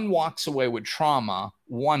 one walks away with trauma,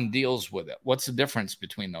 one deals with it. What's the difference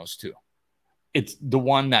between those two? It's the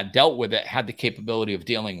one that dealt with it had the capability of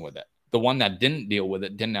dealing with it. The one that didn't deal with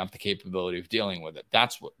it didn't have the capability of dealing with it.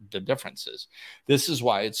 That's what the difference is. This is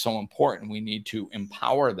why it's so important. We need to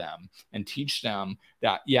empower them and teach them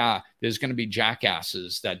that, yeah, there's going to be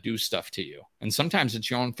jackasses that do stuff to you. And sometimes it's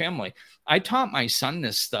your own family. I taught my son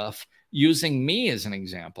this stuff using me as an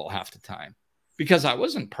example half the time because I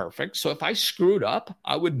wasn't perfect. So if I screwed up,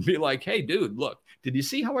 I would be like, hey, dude, look, did you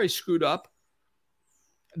see how I screwed up?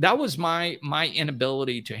 That was my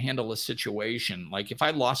inability to handle a situation. Like if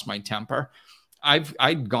I lost my temper,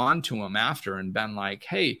 I'd gone to him after and been like,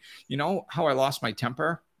 hey, you know how I lost my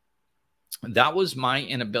temper? That was my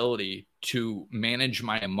inability to manage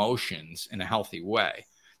my emotions in a healthy way.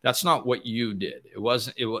 That's not what you did. It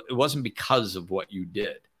wasn't because of what you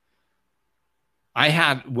did.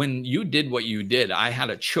 When you did what you did, I had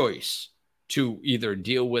a choice to either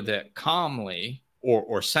deal with it calmly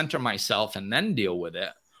or center myself and then deal with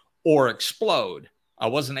it, or explode. I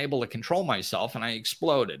wasn't able to control myself and I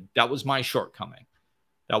exploded. That was my shortcoming.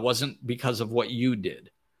 That wasn't because of what you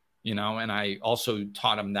did, and I also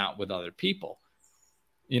taught him that with other people.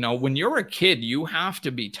 When you're a kid, you have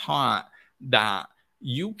to be taught that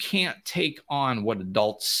you can't take on what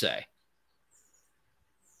adults say.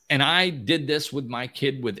 And I did this with my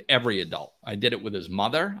kid, with every adult. I did it with his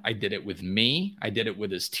mother. I did it with me. I did it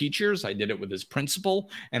with his teachers. I did it with his principal.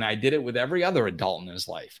 And I did it with every other adult in his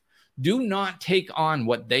life. Do not take on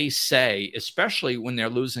what they say, especially when they're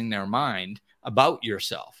losing their mind about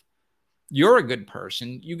yourself. You're a good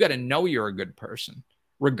person. You got to know you're a good person,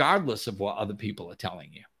 regardless of what other people are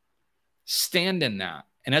telling you. Stand in that.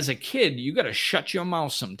 And as a kid, you got to shut your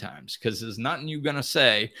mouth sometimes because there's nothing you're going to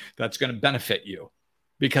say that's going to benefit you.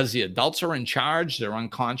 Because the adults are in charge, they're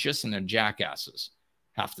unconscious, and they're jackasses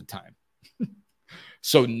half the time.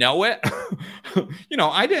 So know it.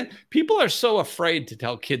 People are so afraid to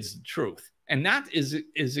tell kids the truth. And that is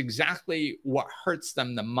exactly what hurts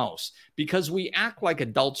them the most, because we act like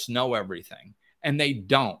adults know everything and they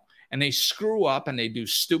don't. And they screw up and they do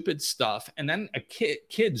stupid stuff. And then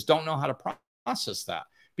kids don't know how to process that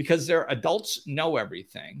because their adults know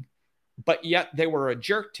everything. But yet they were a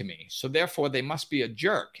jerk to me. So therefore they must be a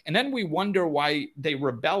jerk. And then we wonder why they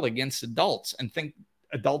rebel against adults and think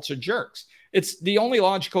adults are jerks. It's the only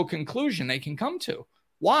logical conclusion they can come to.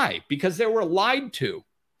 Why? Because they were lied to.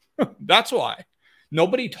 That's why.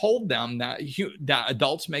 Nobody told them that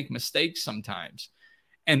adults make mistakes sometimes.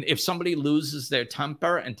 And if somebody loses their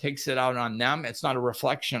temper and takes it out on them, it's not a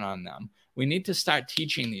reflection on them. We need to start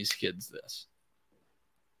teaching these kids this.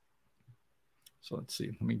 So let's see.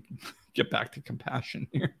 Let me get back to compassion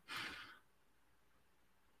here.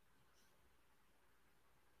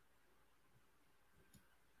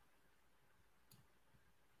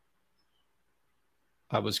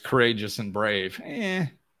 I was courageous and brave.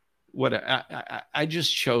 I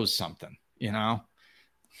just chose something,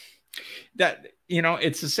 that,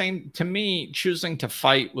 it's the same to me. Choosing to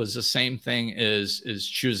fight was the same thing as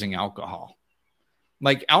choosing alcohol.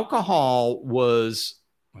 Like alcohol was,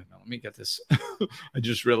 wait a minute, let me get this. I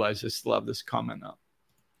just realized I still have this comment up.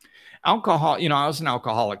 Alcohol, I was an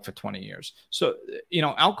alcoholic for 20 years. So,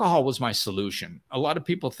 alcohol was my solution. A lot of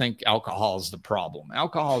people think alcohol is the problem.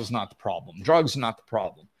 Alcohol is not the problem. Drugs are not the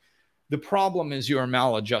problem. The problem is you're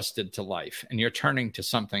maladjusted to life and you're turning to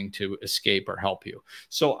something to escape or help you.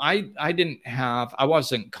 So I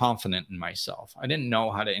wasn't confident in myself. I didn't know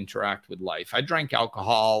how to interact with life. I drank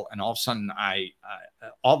alcohol and all of a sudden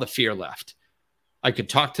all the fear left. I could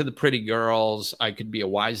talk to the pretty girls. I could be a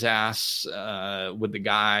wise ass with the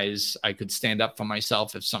guys. I could stand up for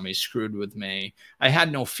myself if somebody screwed with me. I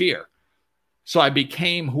had no fear. So I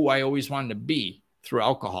became who I always wanted to be through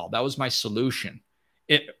alcohol. That was my solution.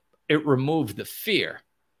 It removed the fear.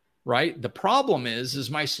 right? The problem is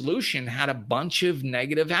my solution had a bunch of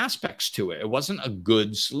negative aspects to it. It wasn't a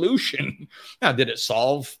good solution. Now, did it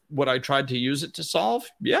solve what I tried to use it to solve?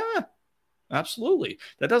 Yeah, absolutely.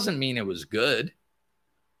 That doesn't mean it was good.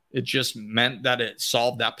 It just meant that it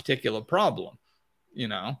solved that particular problem,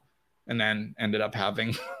 and then ended up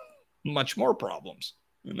having much more problems,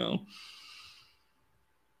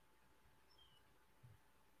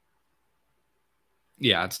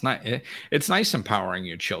 Yeah, it's nice empowering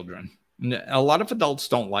your children. A lot of adults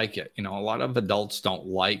don't like it. A lot of adults don't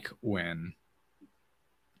like when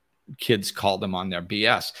kids call them on their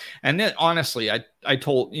BS. And then honestly, I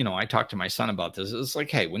talked to my son about this. It's like,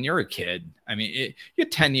 hey, when you're a kid, you're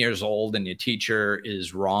 10 years old and your teacher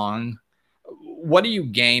is wrong. What do you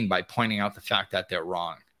gain by pointing out the fact that they're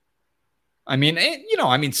wrong?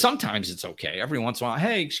 Sometimes it's okay. Every once in a while,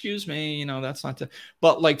 hey, excuse me, that's not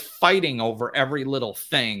but like fighting over every little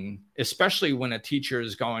thing, especially when a teacher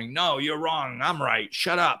is going, no, you're wrong, I'm right,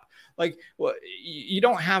 shut up. Like, well, you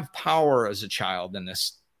don't have power as a child in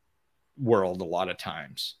this world a lot of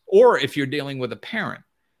times. Or if you're dealing with a parent,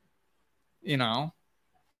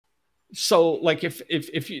 So like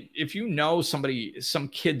if you know some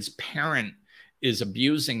kid's parent is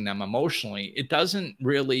abusing them emotionally, it doesn't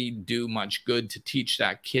really do much good to teach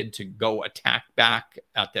that kid to go attack back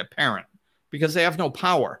at their parent because they have no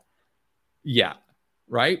power yet,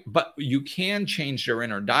 right? But you can change their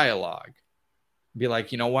inner dialogue. Be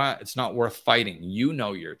like, you know what? It's not worth fighting. You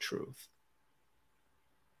know your truth.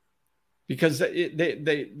 Because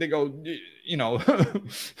they go,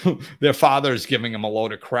 their father's giving them a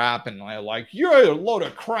load of crap and they're like, you're a load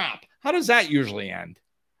of crap. How does that usually end?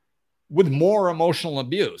 With more emotional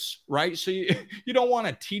abuse, right? So you don't want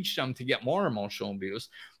to teach them to get more emotional abuse,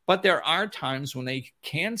 but there are times when they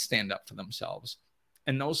can stand up for themselves.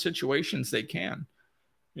 In those situations, they can.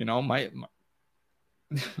 My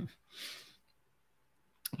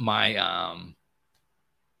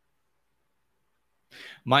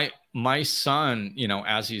son,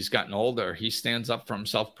 as he's gotten older, he stands up for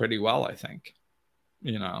himself pretty well, I think.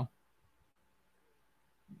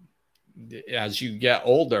 As you get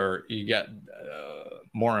older, you get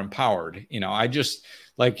more empowered. I just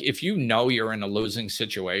like, if you're in a losing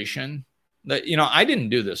situation, that I didn't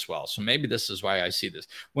do this well, so maybe this is why I see this.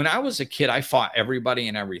 When I was a kid, I fought everybody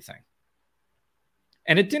and everything,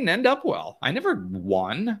 and it didn't end up well. I never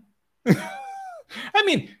won.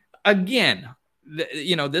 Again,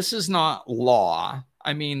 this is not law.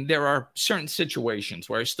 There are certain situations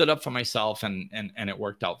where I stood up for myself and it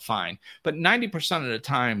worked out fine. But 90% of the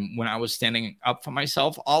time when I was standing up for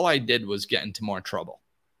myself, all I did was get into more trouble.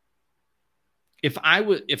 If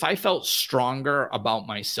I felt stronger about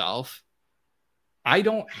myself, I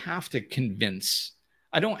don't have to convince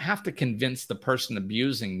the person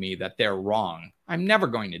abusing me that they're wrong. I'm never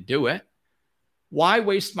going to do it. Why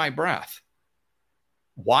waste my breath?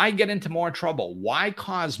 Why get into more trouble? Why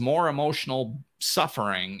cause more emotional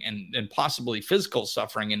suffering and possibly physical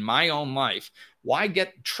suffering in my own life? Why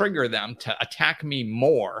trigger them to attack me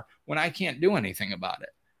more when I can't do anything about it?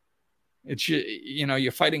 It's,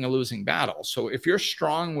 you're fighting a losing battle. So if you're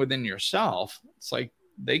strong within yourself, it's like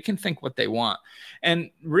they can think what they want.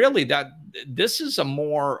 And really this is a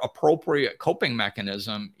more appropriate coping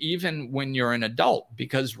mechanism, even when you're an adult,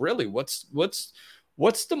 because really what's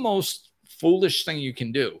the most foolish thing you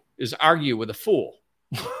can do is argue with a fool,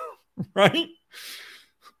 right?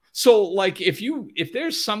 So like if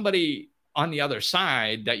there's somebody on the other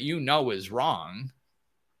side that is wrong,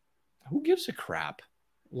 who gives a crap?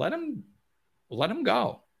 Let him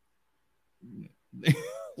go.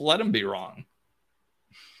 Let him be wrong.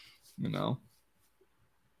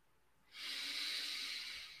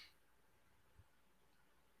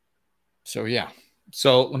 So yeah.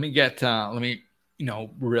 So let me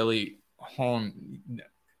really hone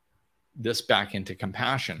this back into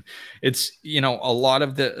compassion. It's, a lot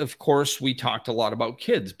of course, we talked a lot about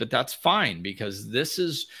kids, but that's fine because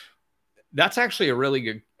that's actually a really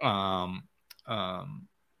good,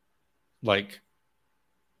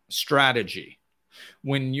 strategy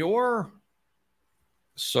when you're,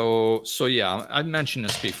 so yeah, I've mentioned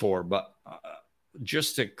this before, but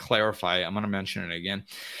just to clarify, I'm going to mention it again.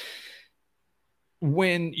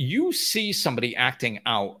 When you see somebody acting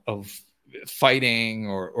out of fighting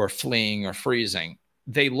or fleeing or freezing,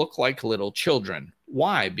 they look like little children.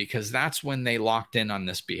 Why? Because that's when they locked in on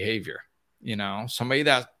this behavior. Somebody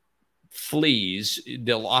that flees,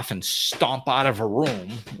 they'll often stomp out of a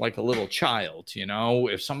room like a little child.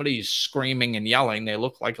 If somebody's screaming and yelling, they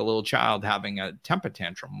look like a little child having a temper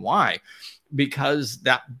tantrum. Why? Because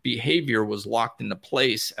that behavior was locked into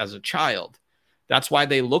place as a child. That's why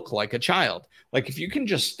they look like a child. Like if you can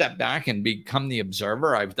just step back and become the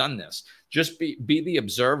observer, I've done this. Just be the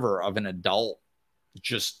observer of an adult,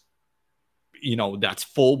 just, that's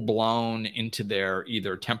full blown into their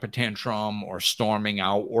either temper tantrum or storming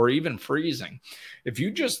out or even freezing. If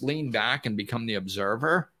you just lean back and become the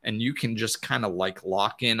observer and you can just kind of like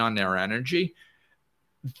lock in on their energy,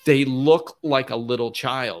 they look like a little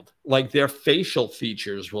child. Like their facial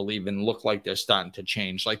features will even look like they're starting to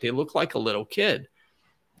change. Like they look like a little kid.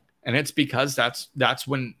 And it's because that's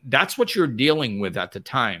what you're dealing with at the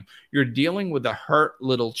time. You're dealing with a hurt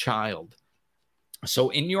little child.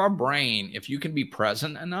 So in your brain, if you can be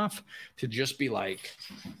present enough to just be like,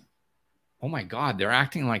 oh my God, they're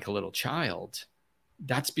acting like a little child.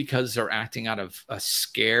 That's because they're acting out of a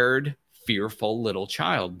scared, fearful little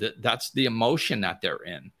child. That's the emotion that they're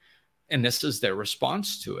in. And this is their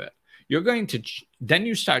response to it. Then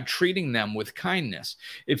you start treating them with kindness.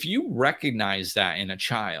 If you recognize that in a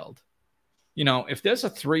child, if there's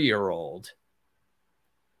a 3-year-old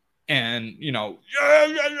and,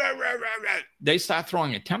 they start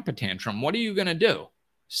throwing a temper tantrum, what are you going to do?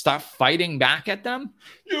 Start fighting back at them?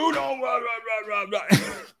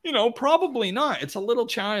 Probably not. It's a little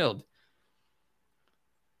child.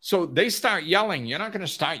 So they start yelling. You're not going to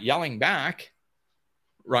start yelling back,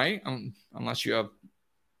 right? Unless you have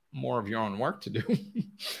more of your own work to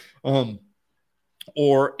do.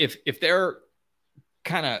 Or if they're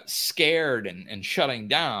kind of scared and shutting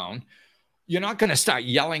down, you're not going to start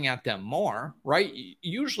yelling at them more, right?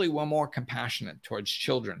 Usually we're more compassionate towards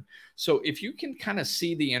children. So if you can kind of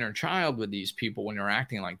see the inner child with these people when you're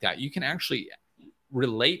acting like that, you can actually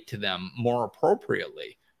relate to them more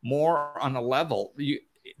appropriately, more on a level.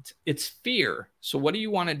 It's fear. So what do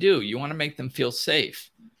you want to do? You want to make them feel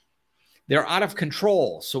safe. They're out of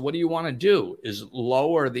control. So what do you want to do is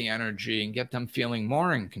lower the energy and get them feeling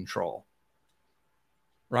more in control,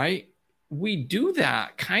 right? We do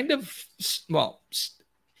that kind of,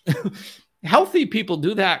 healthy people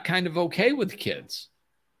do that kind of okay with kids.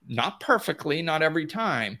 Not perfectly, not every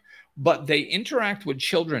time, but they interact with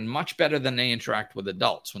children much better than they interact with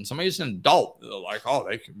adults. When somebody's an adult, they're like, oh,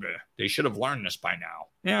 they should have learned this by now.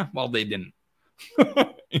 Yeah, well, they didn't.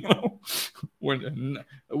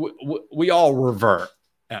 We all revert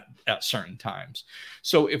at certain times.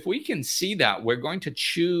 So if we can see that, we're going to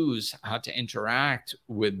choose how to interact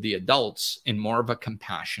with the adults in more of a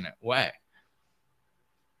compassionate way.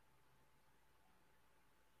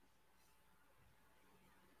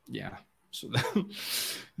 Yeah. So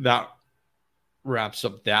that wraps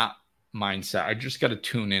up that mindset. I just got to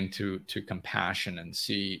tune into compassion and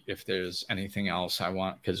see if there's anything else I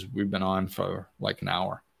want, because we've been on for like an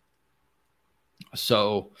hour.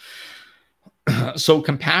 So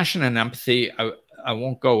compassion and empathy, I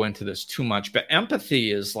won't go into this too much, but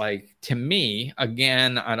empathy is like, to me,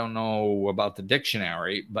 again, I don't know about the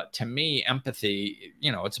dictionary, but to me, empathy,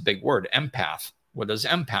 it's a big word, empath. What does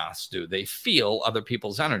empaths do? They feel other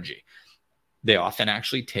people's energy. They often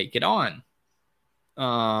actually take it on.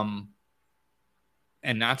 And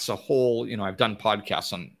that's a whole, I've done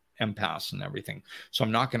podcasts on empaths and everything, so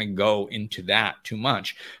I'm not going to go into that too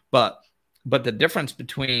much, but the difference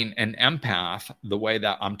between an empath, the way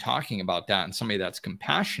that I'm talking about that, and somebody that's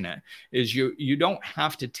compassionate, is you don't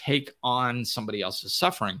have to take on somebody else's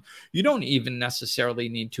suffering. You don't even necessarily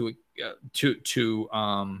need to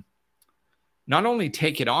not only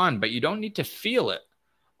take it on, but you don't need to feel it.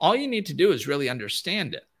 All you need to do is really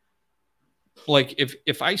understand it. Like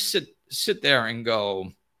if I sit there and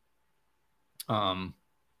go,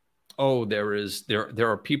 oh, there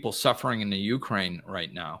are people suffering in the Ukraine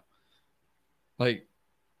right now, like,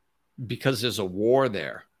 because there's a war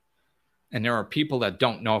there, and there are people that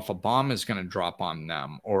don't know if a bomb is going to drop on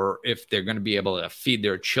them, or if they're going to be able to feed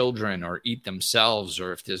their children or eat themselves,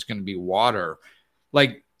 or if there's going to be water.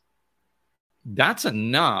 Like, that's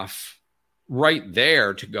enough right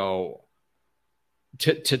there to go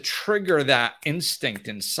to trigger that instinct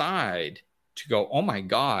inside to go, oh my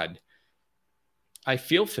God, I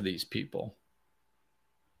feel for these people.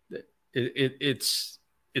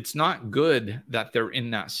 It's not good that they're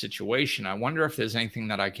in that situation. I wonder if there's anything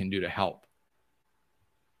that I can do to help.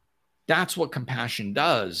 That's what compassion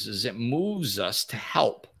does, is it moves us to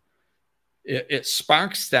help. It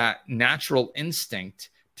sparks that natural instinct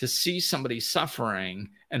to see somebody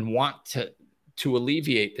suffering and want to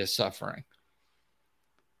alleviate their suffering.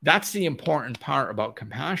 That's the important part about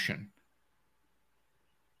compassion.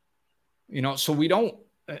 So we don't,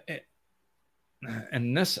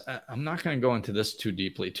 and this, I'm not going to go into this too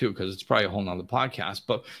deeply too, because it's probably a whole nother podcast,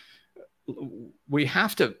 but we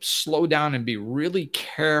have to slow down and be really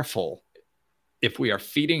careful if we are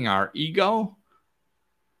feeding our ego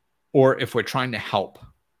or if we're trying to help.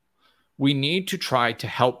 We need to try to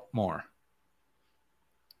help more.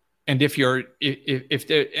 And if there,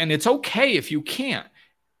 and it's okay if you can't,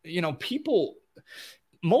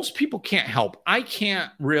 most people can't help. I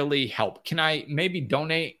can't really help. Can I maybe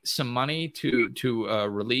donate some money to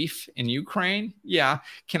relief in Ukraine? Yeah.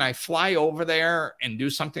 Can I fly over there and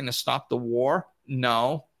do something to stop the war?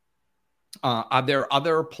 No. Are there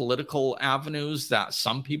other political avenues that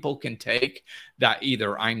some people can take that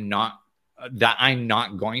either I'm not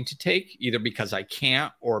going to take, either because I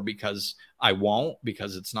can't or because I won't,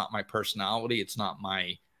 because it's not my personality, it's not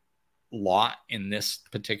my lot in this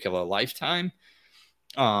particular lifetime?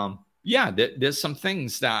 There's some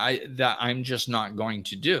things that I'm just not going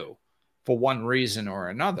to do for one reason or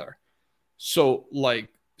another. So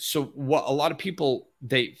what a lot of people,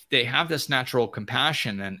 they have this natural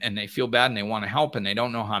compassion and they feel bad and they want to help and they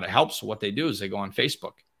don't know how to help. So what they do is they go on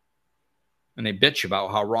Facebook and they bitch about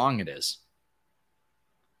how wrong it is.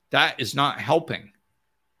 That is not helping.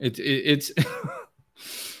 It's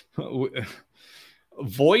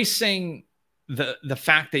voicing the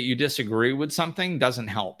fact that you disagree with something doesn't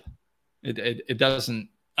help. It doesn't.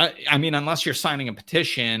 I mean, unless you're signing a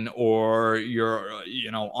petition or you're,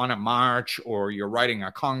 on a march or you're writing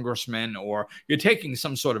a congressman or you're taking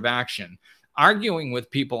some sort of action. Arguing with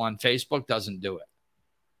people on Facebook doesn't do it.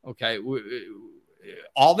 Okay.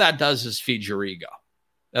 All that does is feed your ego.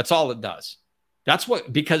 That's all it does.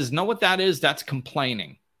 Because know what that is? That's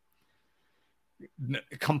complaining.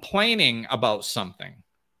 Complaining about something.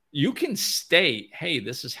 You can state, hey,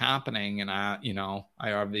 this is happening and I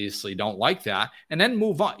obviously don't like that, and then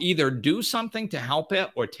move on. Either do something to help it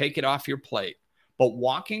or take it off your plate. But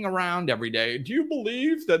walking around every day, do you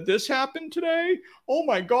believe that this happened today? Oh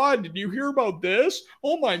my God, did you hear about this?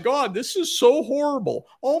 Oh my God, this is so horrible.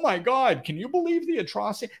 Oh my God, can you believe the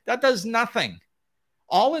atrocity? That does nothing.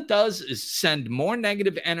 All it does is send more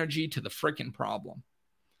negative energy to the freaking problem.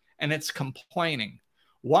 And it's complaining.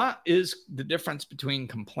 What is the difference between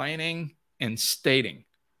complaining and stating?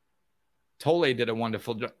 Tolle did a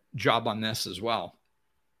wonderful job on this as well.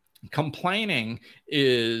 Complaining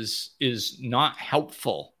is not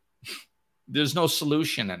helpful. There's no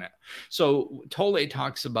solution in it. So Tolle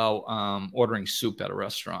talks about ordering soup at a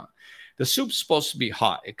restaurant. The soup's supposed to be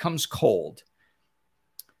hot. It comes cold.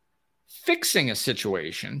 Fixing a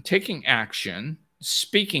situation, taking action,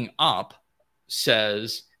 speaking up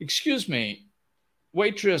says, excuse me,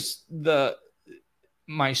 waitress,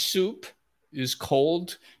 my soup is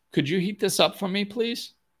cold. Could you heat this up for me,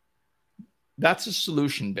 please? That's a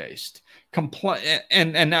solution-based.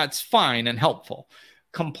 And that's fine and helpful.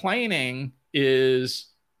 Complaining is,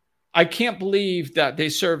 I can't believe that they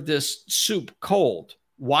serve this soup cold.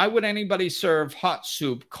 Why would anybody serve hot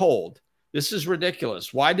soup cold? This is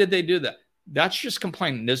ridiculous. Why did they do that? That's just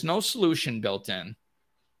complaining. There's no solution built in.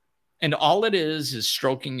 And all it is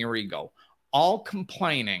stroking your ego. All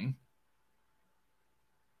complaining,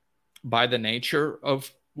 by the nature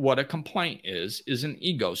of what a complaint is an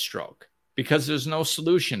ego stroke, because there's no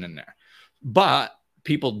solution in there. But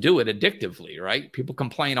people do it addictively, right? People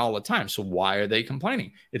complain all the time. So why are they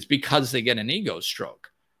complaining? It's because they get an ego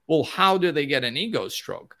stroke. Well, how do they get an ego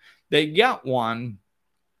stroke? They get one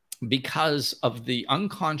because of the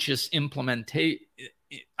unconscious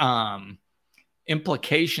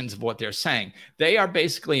implications of what they're saying. They are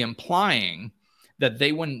basically implying that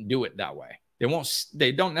they wouldn't do it that way.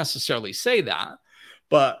 They don't necessarily say that,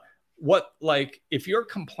 but if you're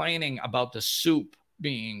complaining about the soup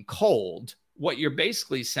being cold, what you're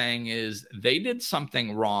basically saying is they did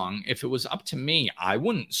something wrong. If it was up to me, I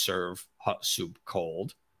wouldn't serve hot soup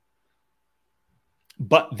cold.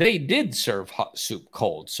 But they did serve hot soup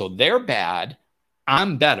cold. So they're bad.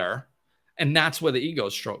 I'm better. And that's where the ego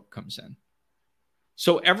stroke comes in.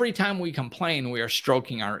 So every time we complain, we are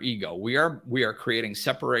stroking our ego. We are creating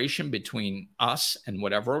separation between us and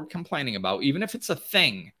whatever we're complaining about, even if it's a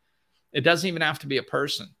thing. It doesn't even have to be a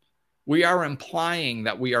person. We are implying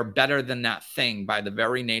that we are better than that thing by the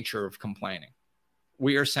very nature of complaining.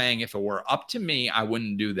 We are saying, if it were up to me, I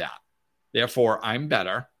wouldn't do that. Therefore, I'm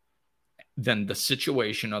better than the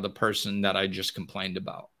situation or the person that I just complained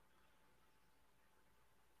about.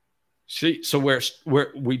 See, so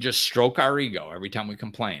we just stroke our ego every time we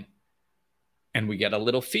complain. And we get a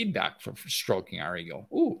little feedback for stroking our ego.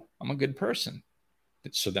 Ooh, I'm a good person.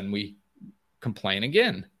 So then we complain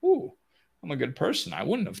again. Ooh, I'm a good person. I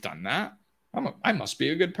wouldn't have done that. I must be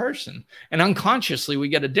a good person. And unconsciously, we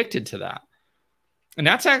get addicted to that. And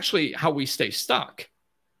that's actually how we stay stuck,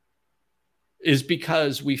 is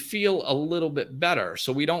because we feel a little bit better.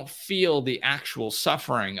 So we don't feel the actual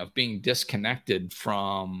suffering of being disconnected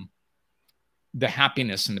from the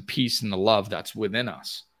happiness and the peace and the love that's within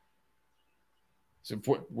us. So if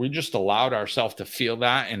we just allowed ourselves to feel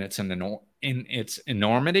that in its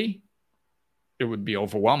enormity, it would be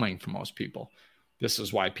overwhelming for most people. This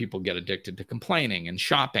is why people get addicted to complaining and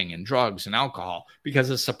shopping and drugs and alcohol,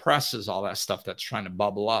 because it suppresses all that stuff that's trying to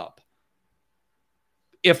bubble up.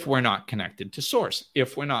 If we're not connected to source,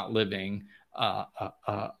 if we're not living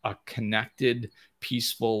a connected,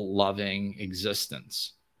 peaceful, loving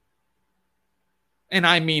existence. And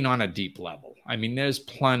I mean on a deep level. I mean, there's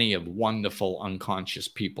plenty of wonderful unconscious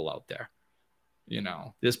people out there. You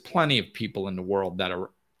know, there's plenty of people in the world that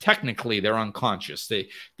are technically they're unconscious. They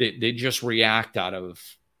just react out of,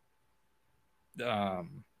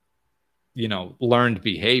 learned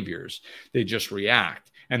behaviors. They just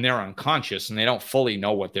react, and they're unconscious, and they don't fully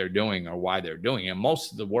know what they're doing or why they're doing it. And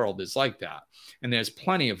most of the world is like that. And there's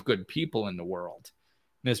plenty of good people in the world.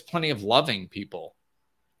 And there's plenty of loving people.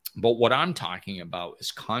 But what I'm talking about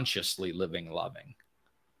is consciously living loving.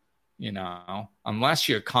 You know, unless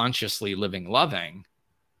you're consciously living loving,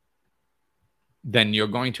 then you're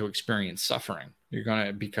going to experience suffering. You're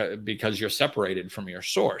going to, because you're separated from your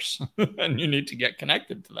source and you need to get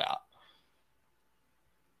connected to that.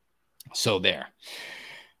 So there.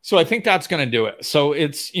 So I think that's going to do it. So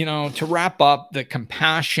it's, to wrap up, the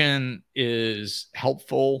compassion is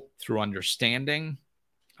helpful through understanding.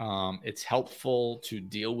 It's helpful to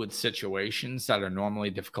deal with situations that are normally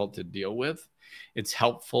difficult to deal with. It's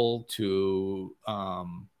helpful to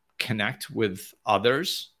connect with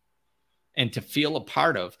others and to feel a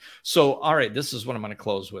part of. So, all right, this is what I'm going to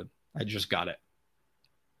close with. I just got it.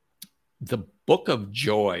 The Book of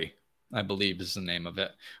Joy, I believe is the name of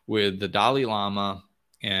it, with the Dalai Lama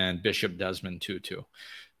and Bishop Desmond Tutu.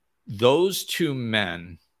 Those two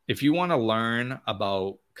men, if you want to learn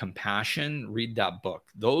about compassion, read that book.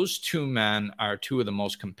 Those two men are two of the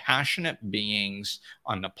most compassionate beings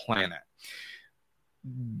on the planet.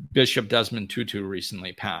 Bishop Desmond Tutu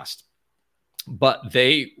recently passed, but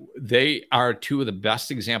they are two of the best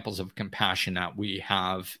examples of compassion that we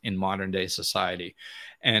have in modern day society.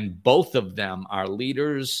 And both of them are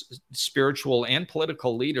leaders, spiritual and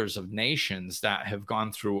political leaders of nations that have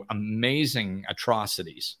gone through amazing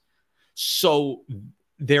atrocities. So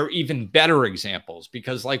they're even better examples,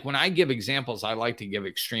 because like when I give examples, I like to give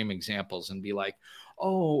extreme examples and be like,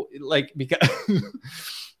 oh, like, because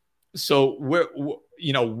so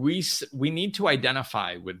we need to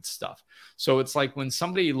identify with stuff. So it's like when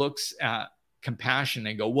somebody looks at compassion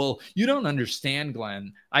and go, well, you don't understand,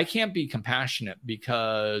 Glenn. I can't be compassionate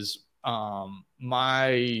because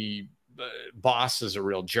my boss is a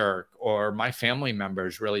real jerk, or my family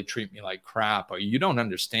members really treat me like crap, or you don't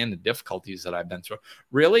understand the difficulties that I've been through.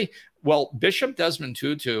 Really? Well, Bishop Desmond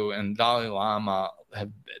Tutu and Dalai Lama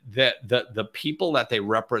have the people that they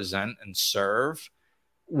represent and serve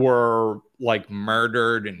were like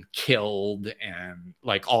murdered and killed and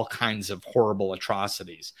like all kinds of horrible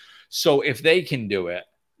atrocities. So if they can do it,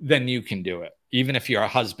 then you can do it, even if your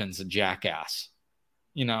husband's a jackass,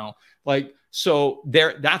 so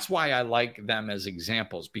that's why I like them as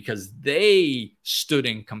examples, because they stood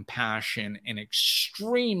in compassion in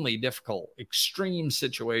extremely difficult, extreme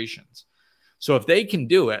situations. So if they can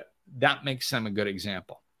do it, that makes them a good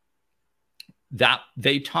example. That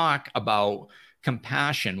they talk about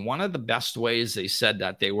compassion. One of the best ways they said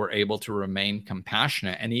that they were able to remain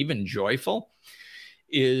compassionate and even joyful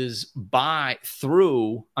is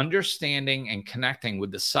through understanding and connecting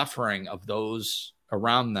with the suffering of those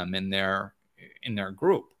around them in their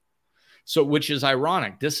group. So, which is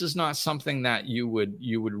ironic. This is not something that you would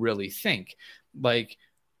really think. Like,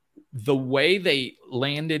 the way they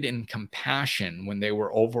landed in compassion when they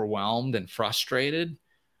were overwhelmed and frustrated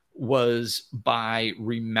was by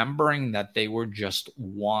remembering that they were just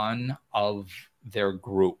one of their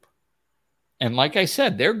group. And like I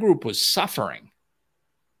said, their group was suffering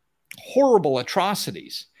horrible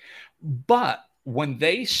atrocities. But when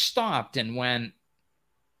they stopped and went,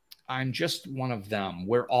 I'm just one of them.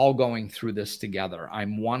 We're all going through this together.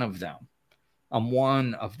 I'm one of them. I'm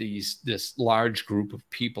one of this large group of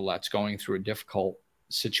people that's going through a difficult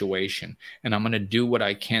situation. And I'm going to do what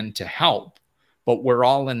I can to help. But we're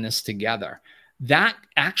all in this together. That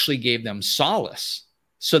actually gave them solace.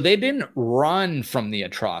 So they didn't run from the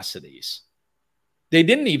atrocities. They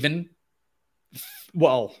didn't even,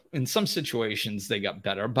 well, in some situations they got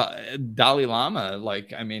better, but Dalai Lama,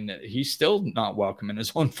 he's still not welcome in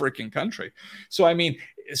his own freaking country. So,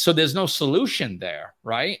 so there's no solution there,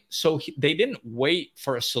 right? So they didn't wait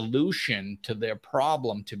for a solution to their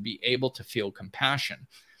problem to be able to feel compassion.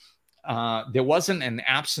 There wasn't an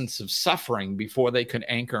absence of suffering before they could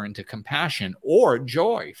anchor into compassion or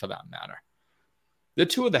joy, for that matter. They're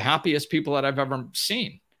two of the happiest people that I've ever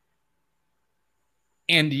seen.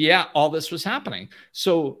 And yeah, all this was happening.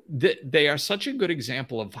 So they are such a good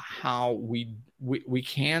example of how we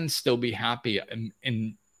can still be happy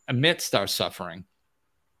in amidst our suffering.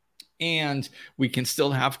 And we can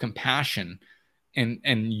still have compassion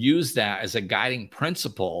and use that as a guiding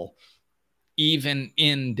principle, even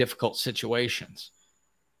in difficult situations.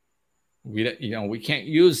 We can't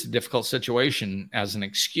use the difficult situation as an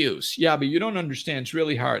excuse. Yeah, but you don't understand. It's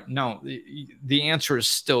really hard. No, the answer is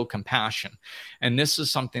still compassion. And this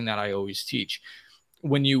is something that I always teach.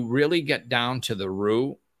 When you really get down to the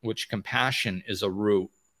root, which compassion is a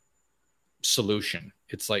root solution,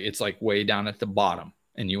 it's like way down at the bottom,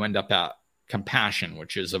 and you end up at compassion,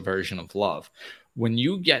 which is a version of love. When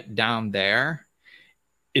you get down there,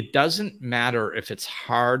 it doesn't matter if it's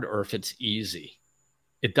hard or if it's easy.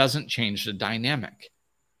 It doesn't change the dynamic.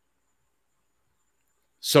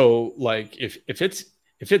 So like if it's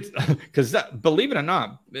because believe it or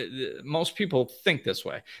not, most people think this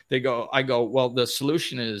way. I go, well, the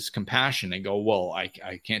solution is compassion. They go, well, I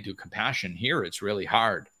can't do compassion here. It's really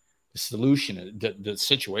hard. The solution, the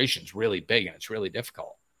situation's really big and it's really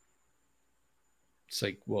difficult. It's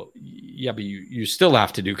like, well, yeah, but you still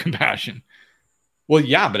have to do compassion. Well,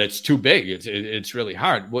 yeah, but it's too big. It's really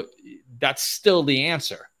hard. Well, that's still the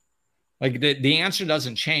answer. Like the answer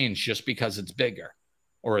doesn't change just because it's bigger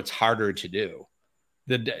or it's harder to do.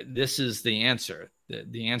 This is the answer.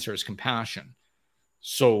 The answer is compassion.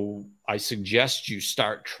 So I suggest you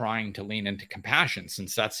start trying to lean into compassion,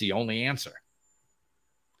 since that's the only answer.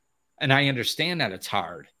 And I understand that it's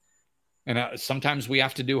hard. And sometimes we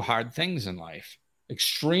have to do hard things in life,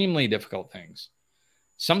 extremely difficult things.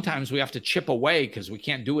 Sometimes we have to chip away because we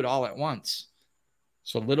can't do it all at once.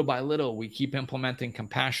 So little by little, we keep implementing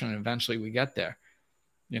compassion, and eventually we get there.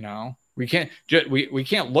 We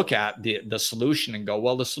can't look at the solution and go,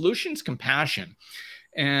 well, the solution's compassion,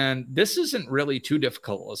 and this isn't really too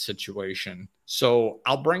difficult a situation, so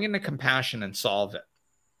I'll bring in the compassion and solve it.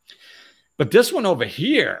 But this one over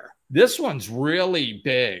here, this one's really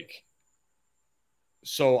big,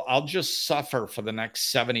 so I'll just suffer for the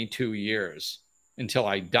next 72 years until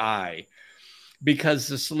I die, because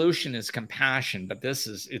the solution is compassion, but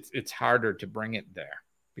it's harder to bring it there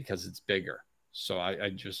because it's bigger. So I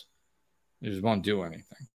just won't do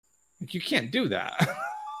anything. Like, you can't do that.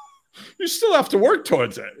 You still have to work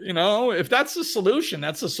towards it. If that's the solution,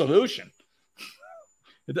 that's the solution.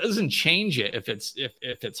 It doesn't change it if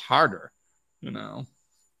it's harder,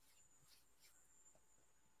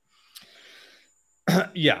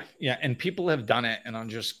 Yeah. And people have done it. And I'm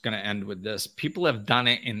just going to end with this. People have done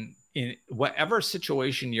it in whatever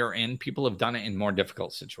situation you're in. People have done it in more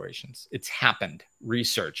difficult situations. It's happened.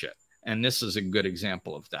 Research it. And this is a good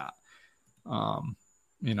example of that.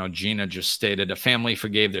 Gina just stated a family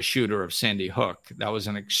forgave the shooter of Sandy Hook. That was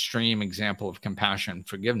an extreme example of compassion and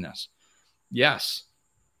forgiveness. Yes.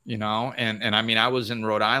 And I mean, I was in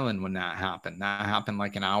Rhode Island when that happened. That happened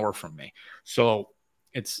like an hour from me. So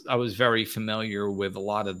I was very familiar with a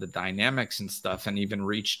lot of the dynamics and stuff, and even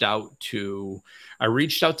reached out to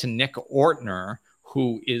Nick Ortner,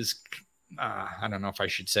 who is, I don't know if I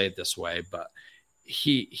should say it this way, but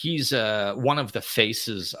he's one of the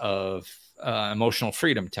faces of emotional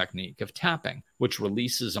freedom technique of tapping, which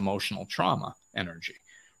releases emotional trauma energy,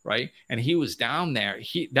 right? And he was down there.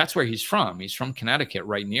 That's where he's from. He's from Connecticut,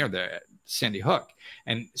 right near the Sandy Hook.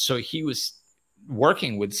 And so he was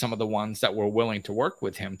working with some of the ones that were willing to work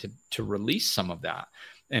with him to release some of that.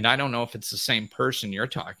 And I don't know if it's the same person you're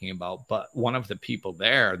talking about, but one of the people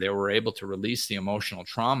there, they were able to release the emotional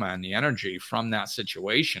trauma and the energy from that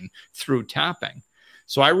situation through tapping.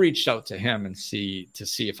 So I reached out to him to see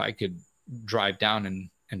if I could drive down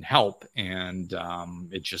and help. And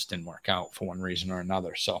it just didn't work out for one reason or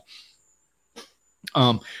another. So,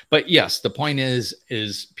 but yes, the point is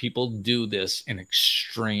people do this in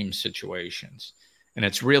extreme situations, and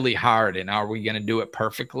it's really hard. And are we going to do it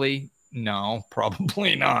perfectly? No,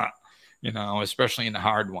 probably not, especially in the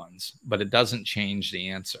hard ones, but it doesn't change the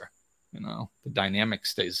answer. The dynamic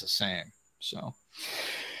stays the same. So,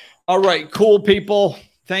 all right, cool people.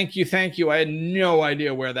 Thank you. I had no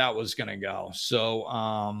idea where that was going to go.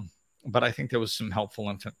 So, but I think there was some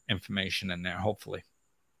helpful information in there, hopefully.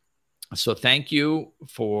 So thank you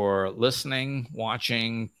for listening,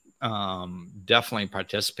 watching, definitely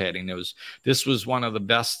participating. This was one of the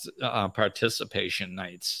best participation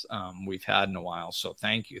nights we've had in a while. So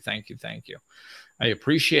thank you. I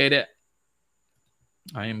appreciate it.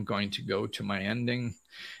 I am going to go to my ending,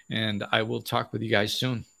 and I will talk with you guys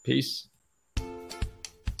soon. Peace.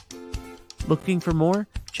 Looking for more?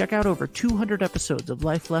 Check out over 200 episodes of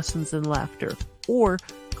Life Lessons in Laughter, or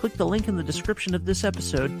click the link in the description of this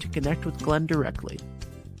episode to connect with Glenn directly.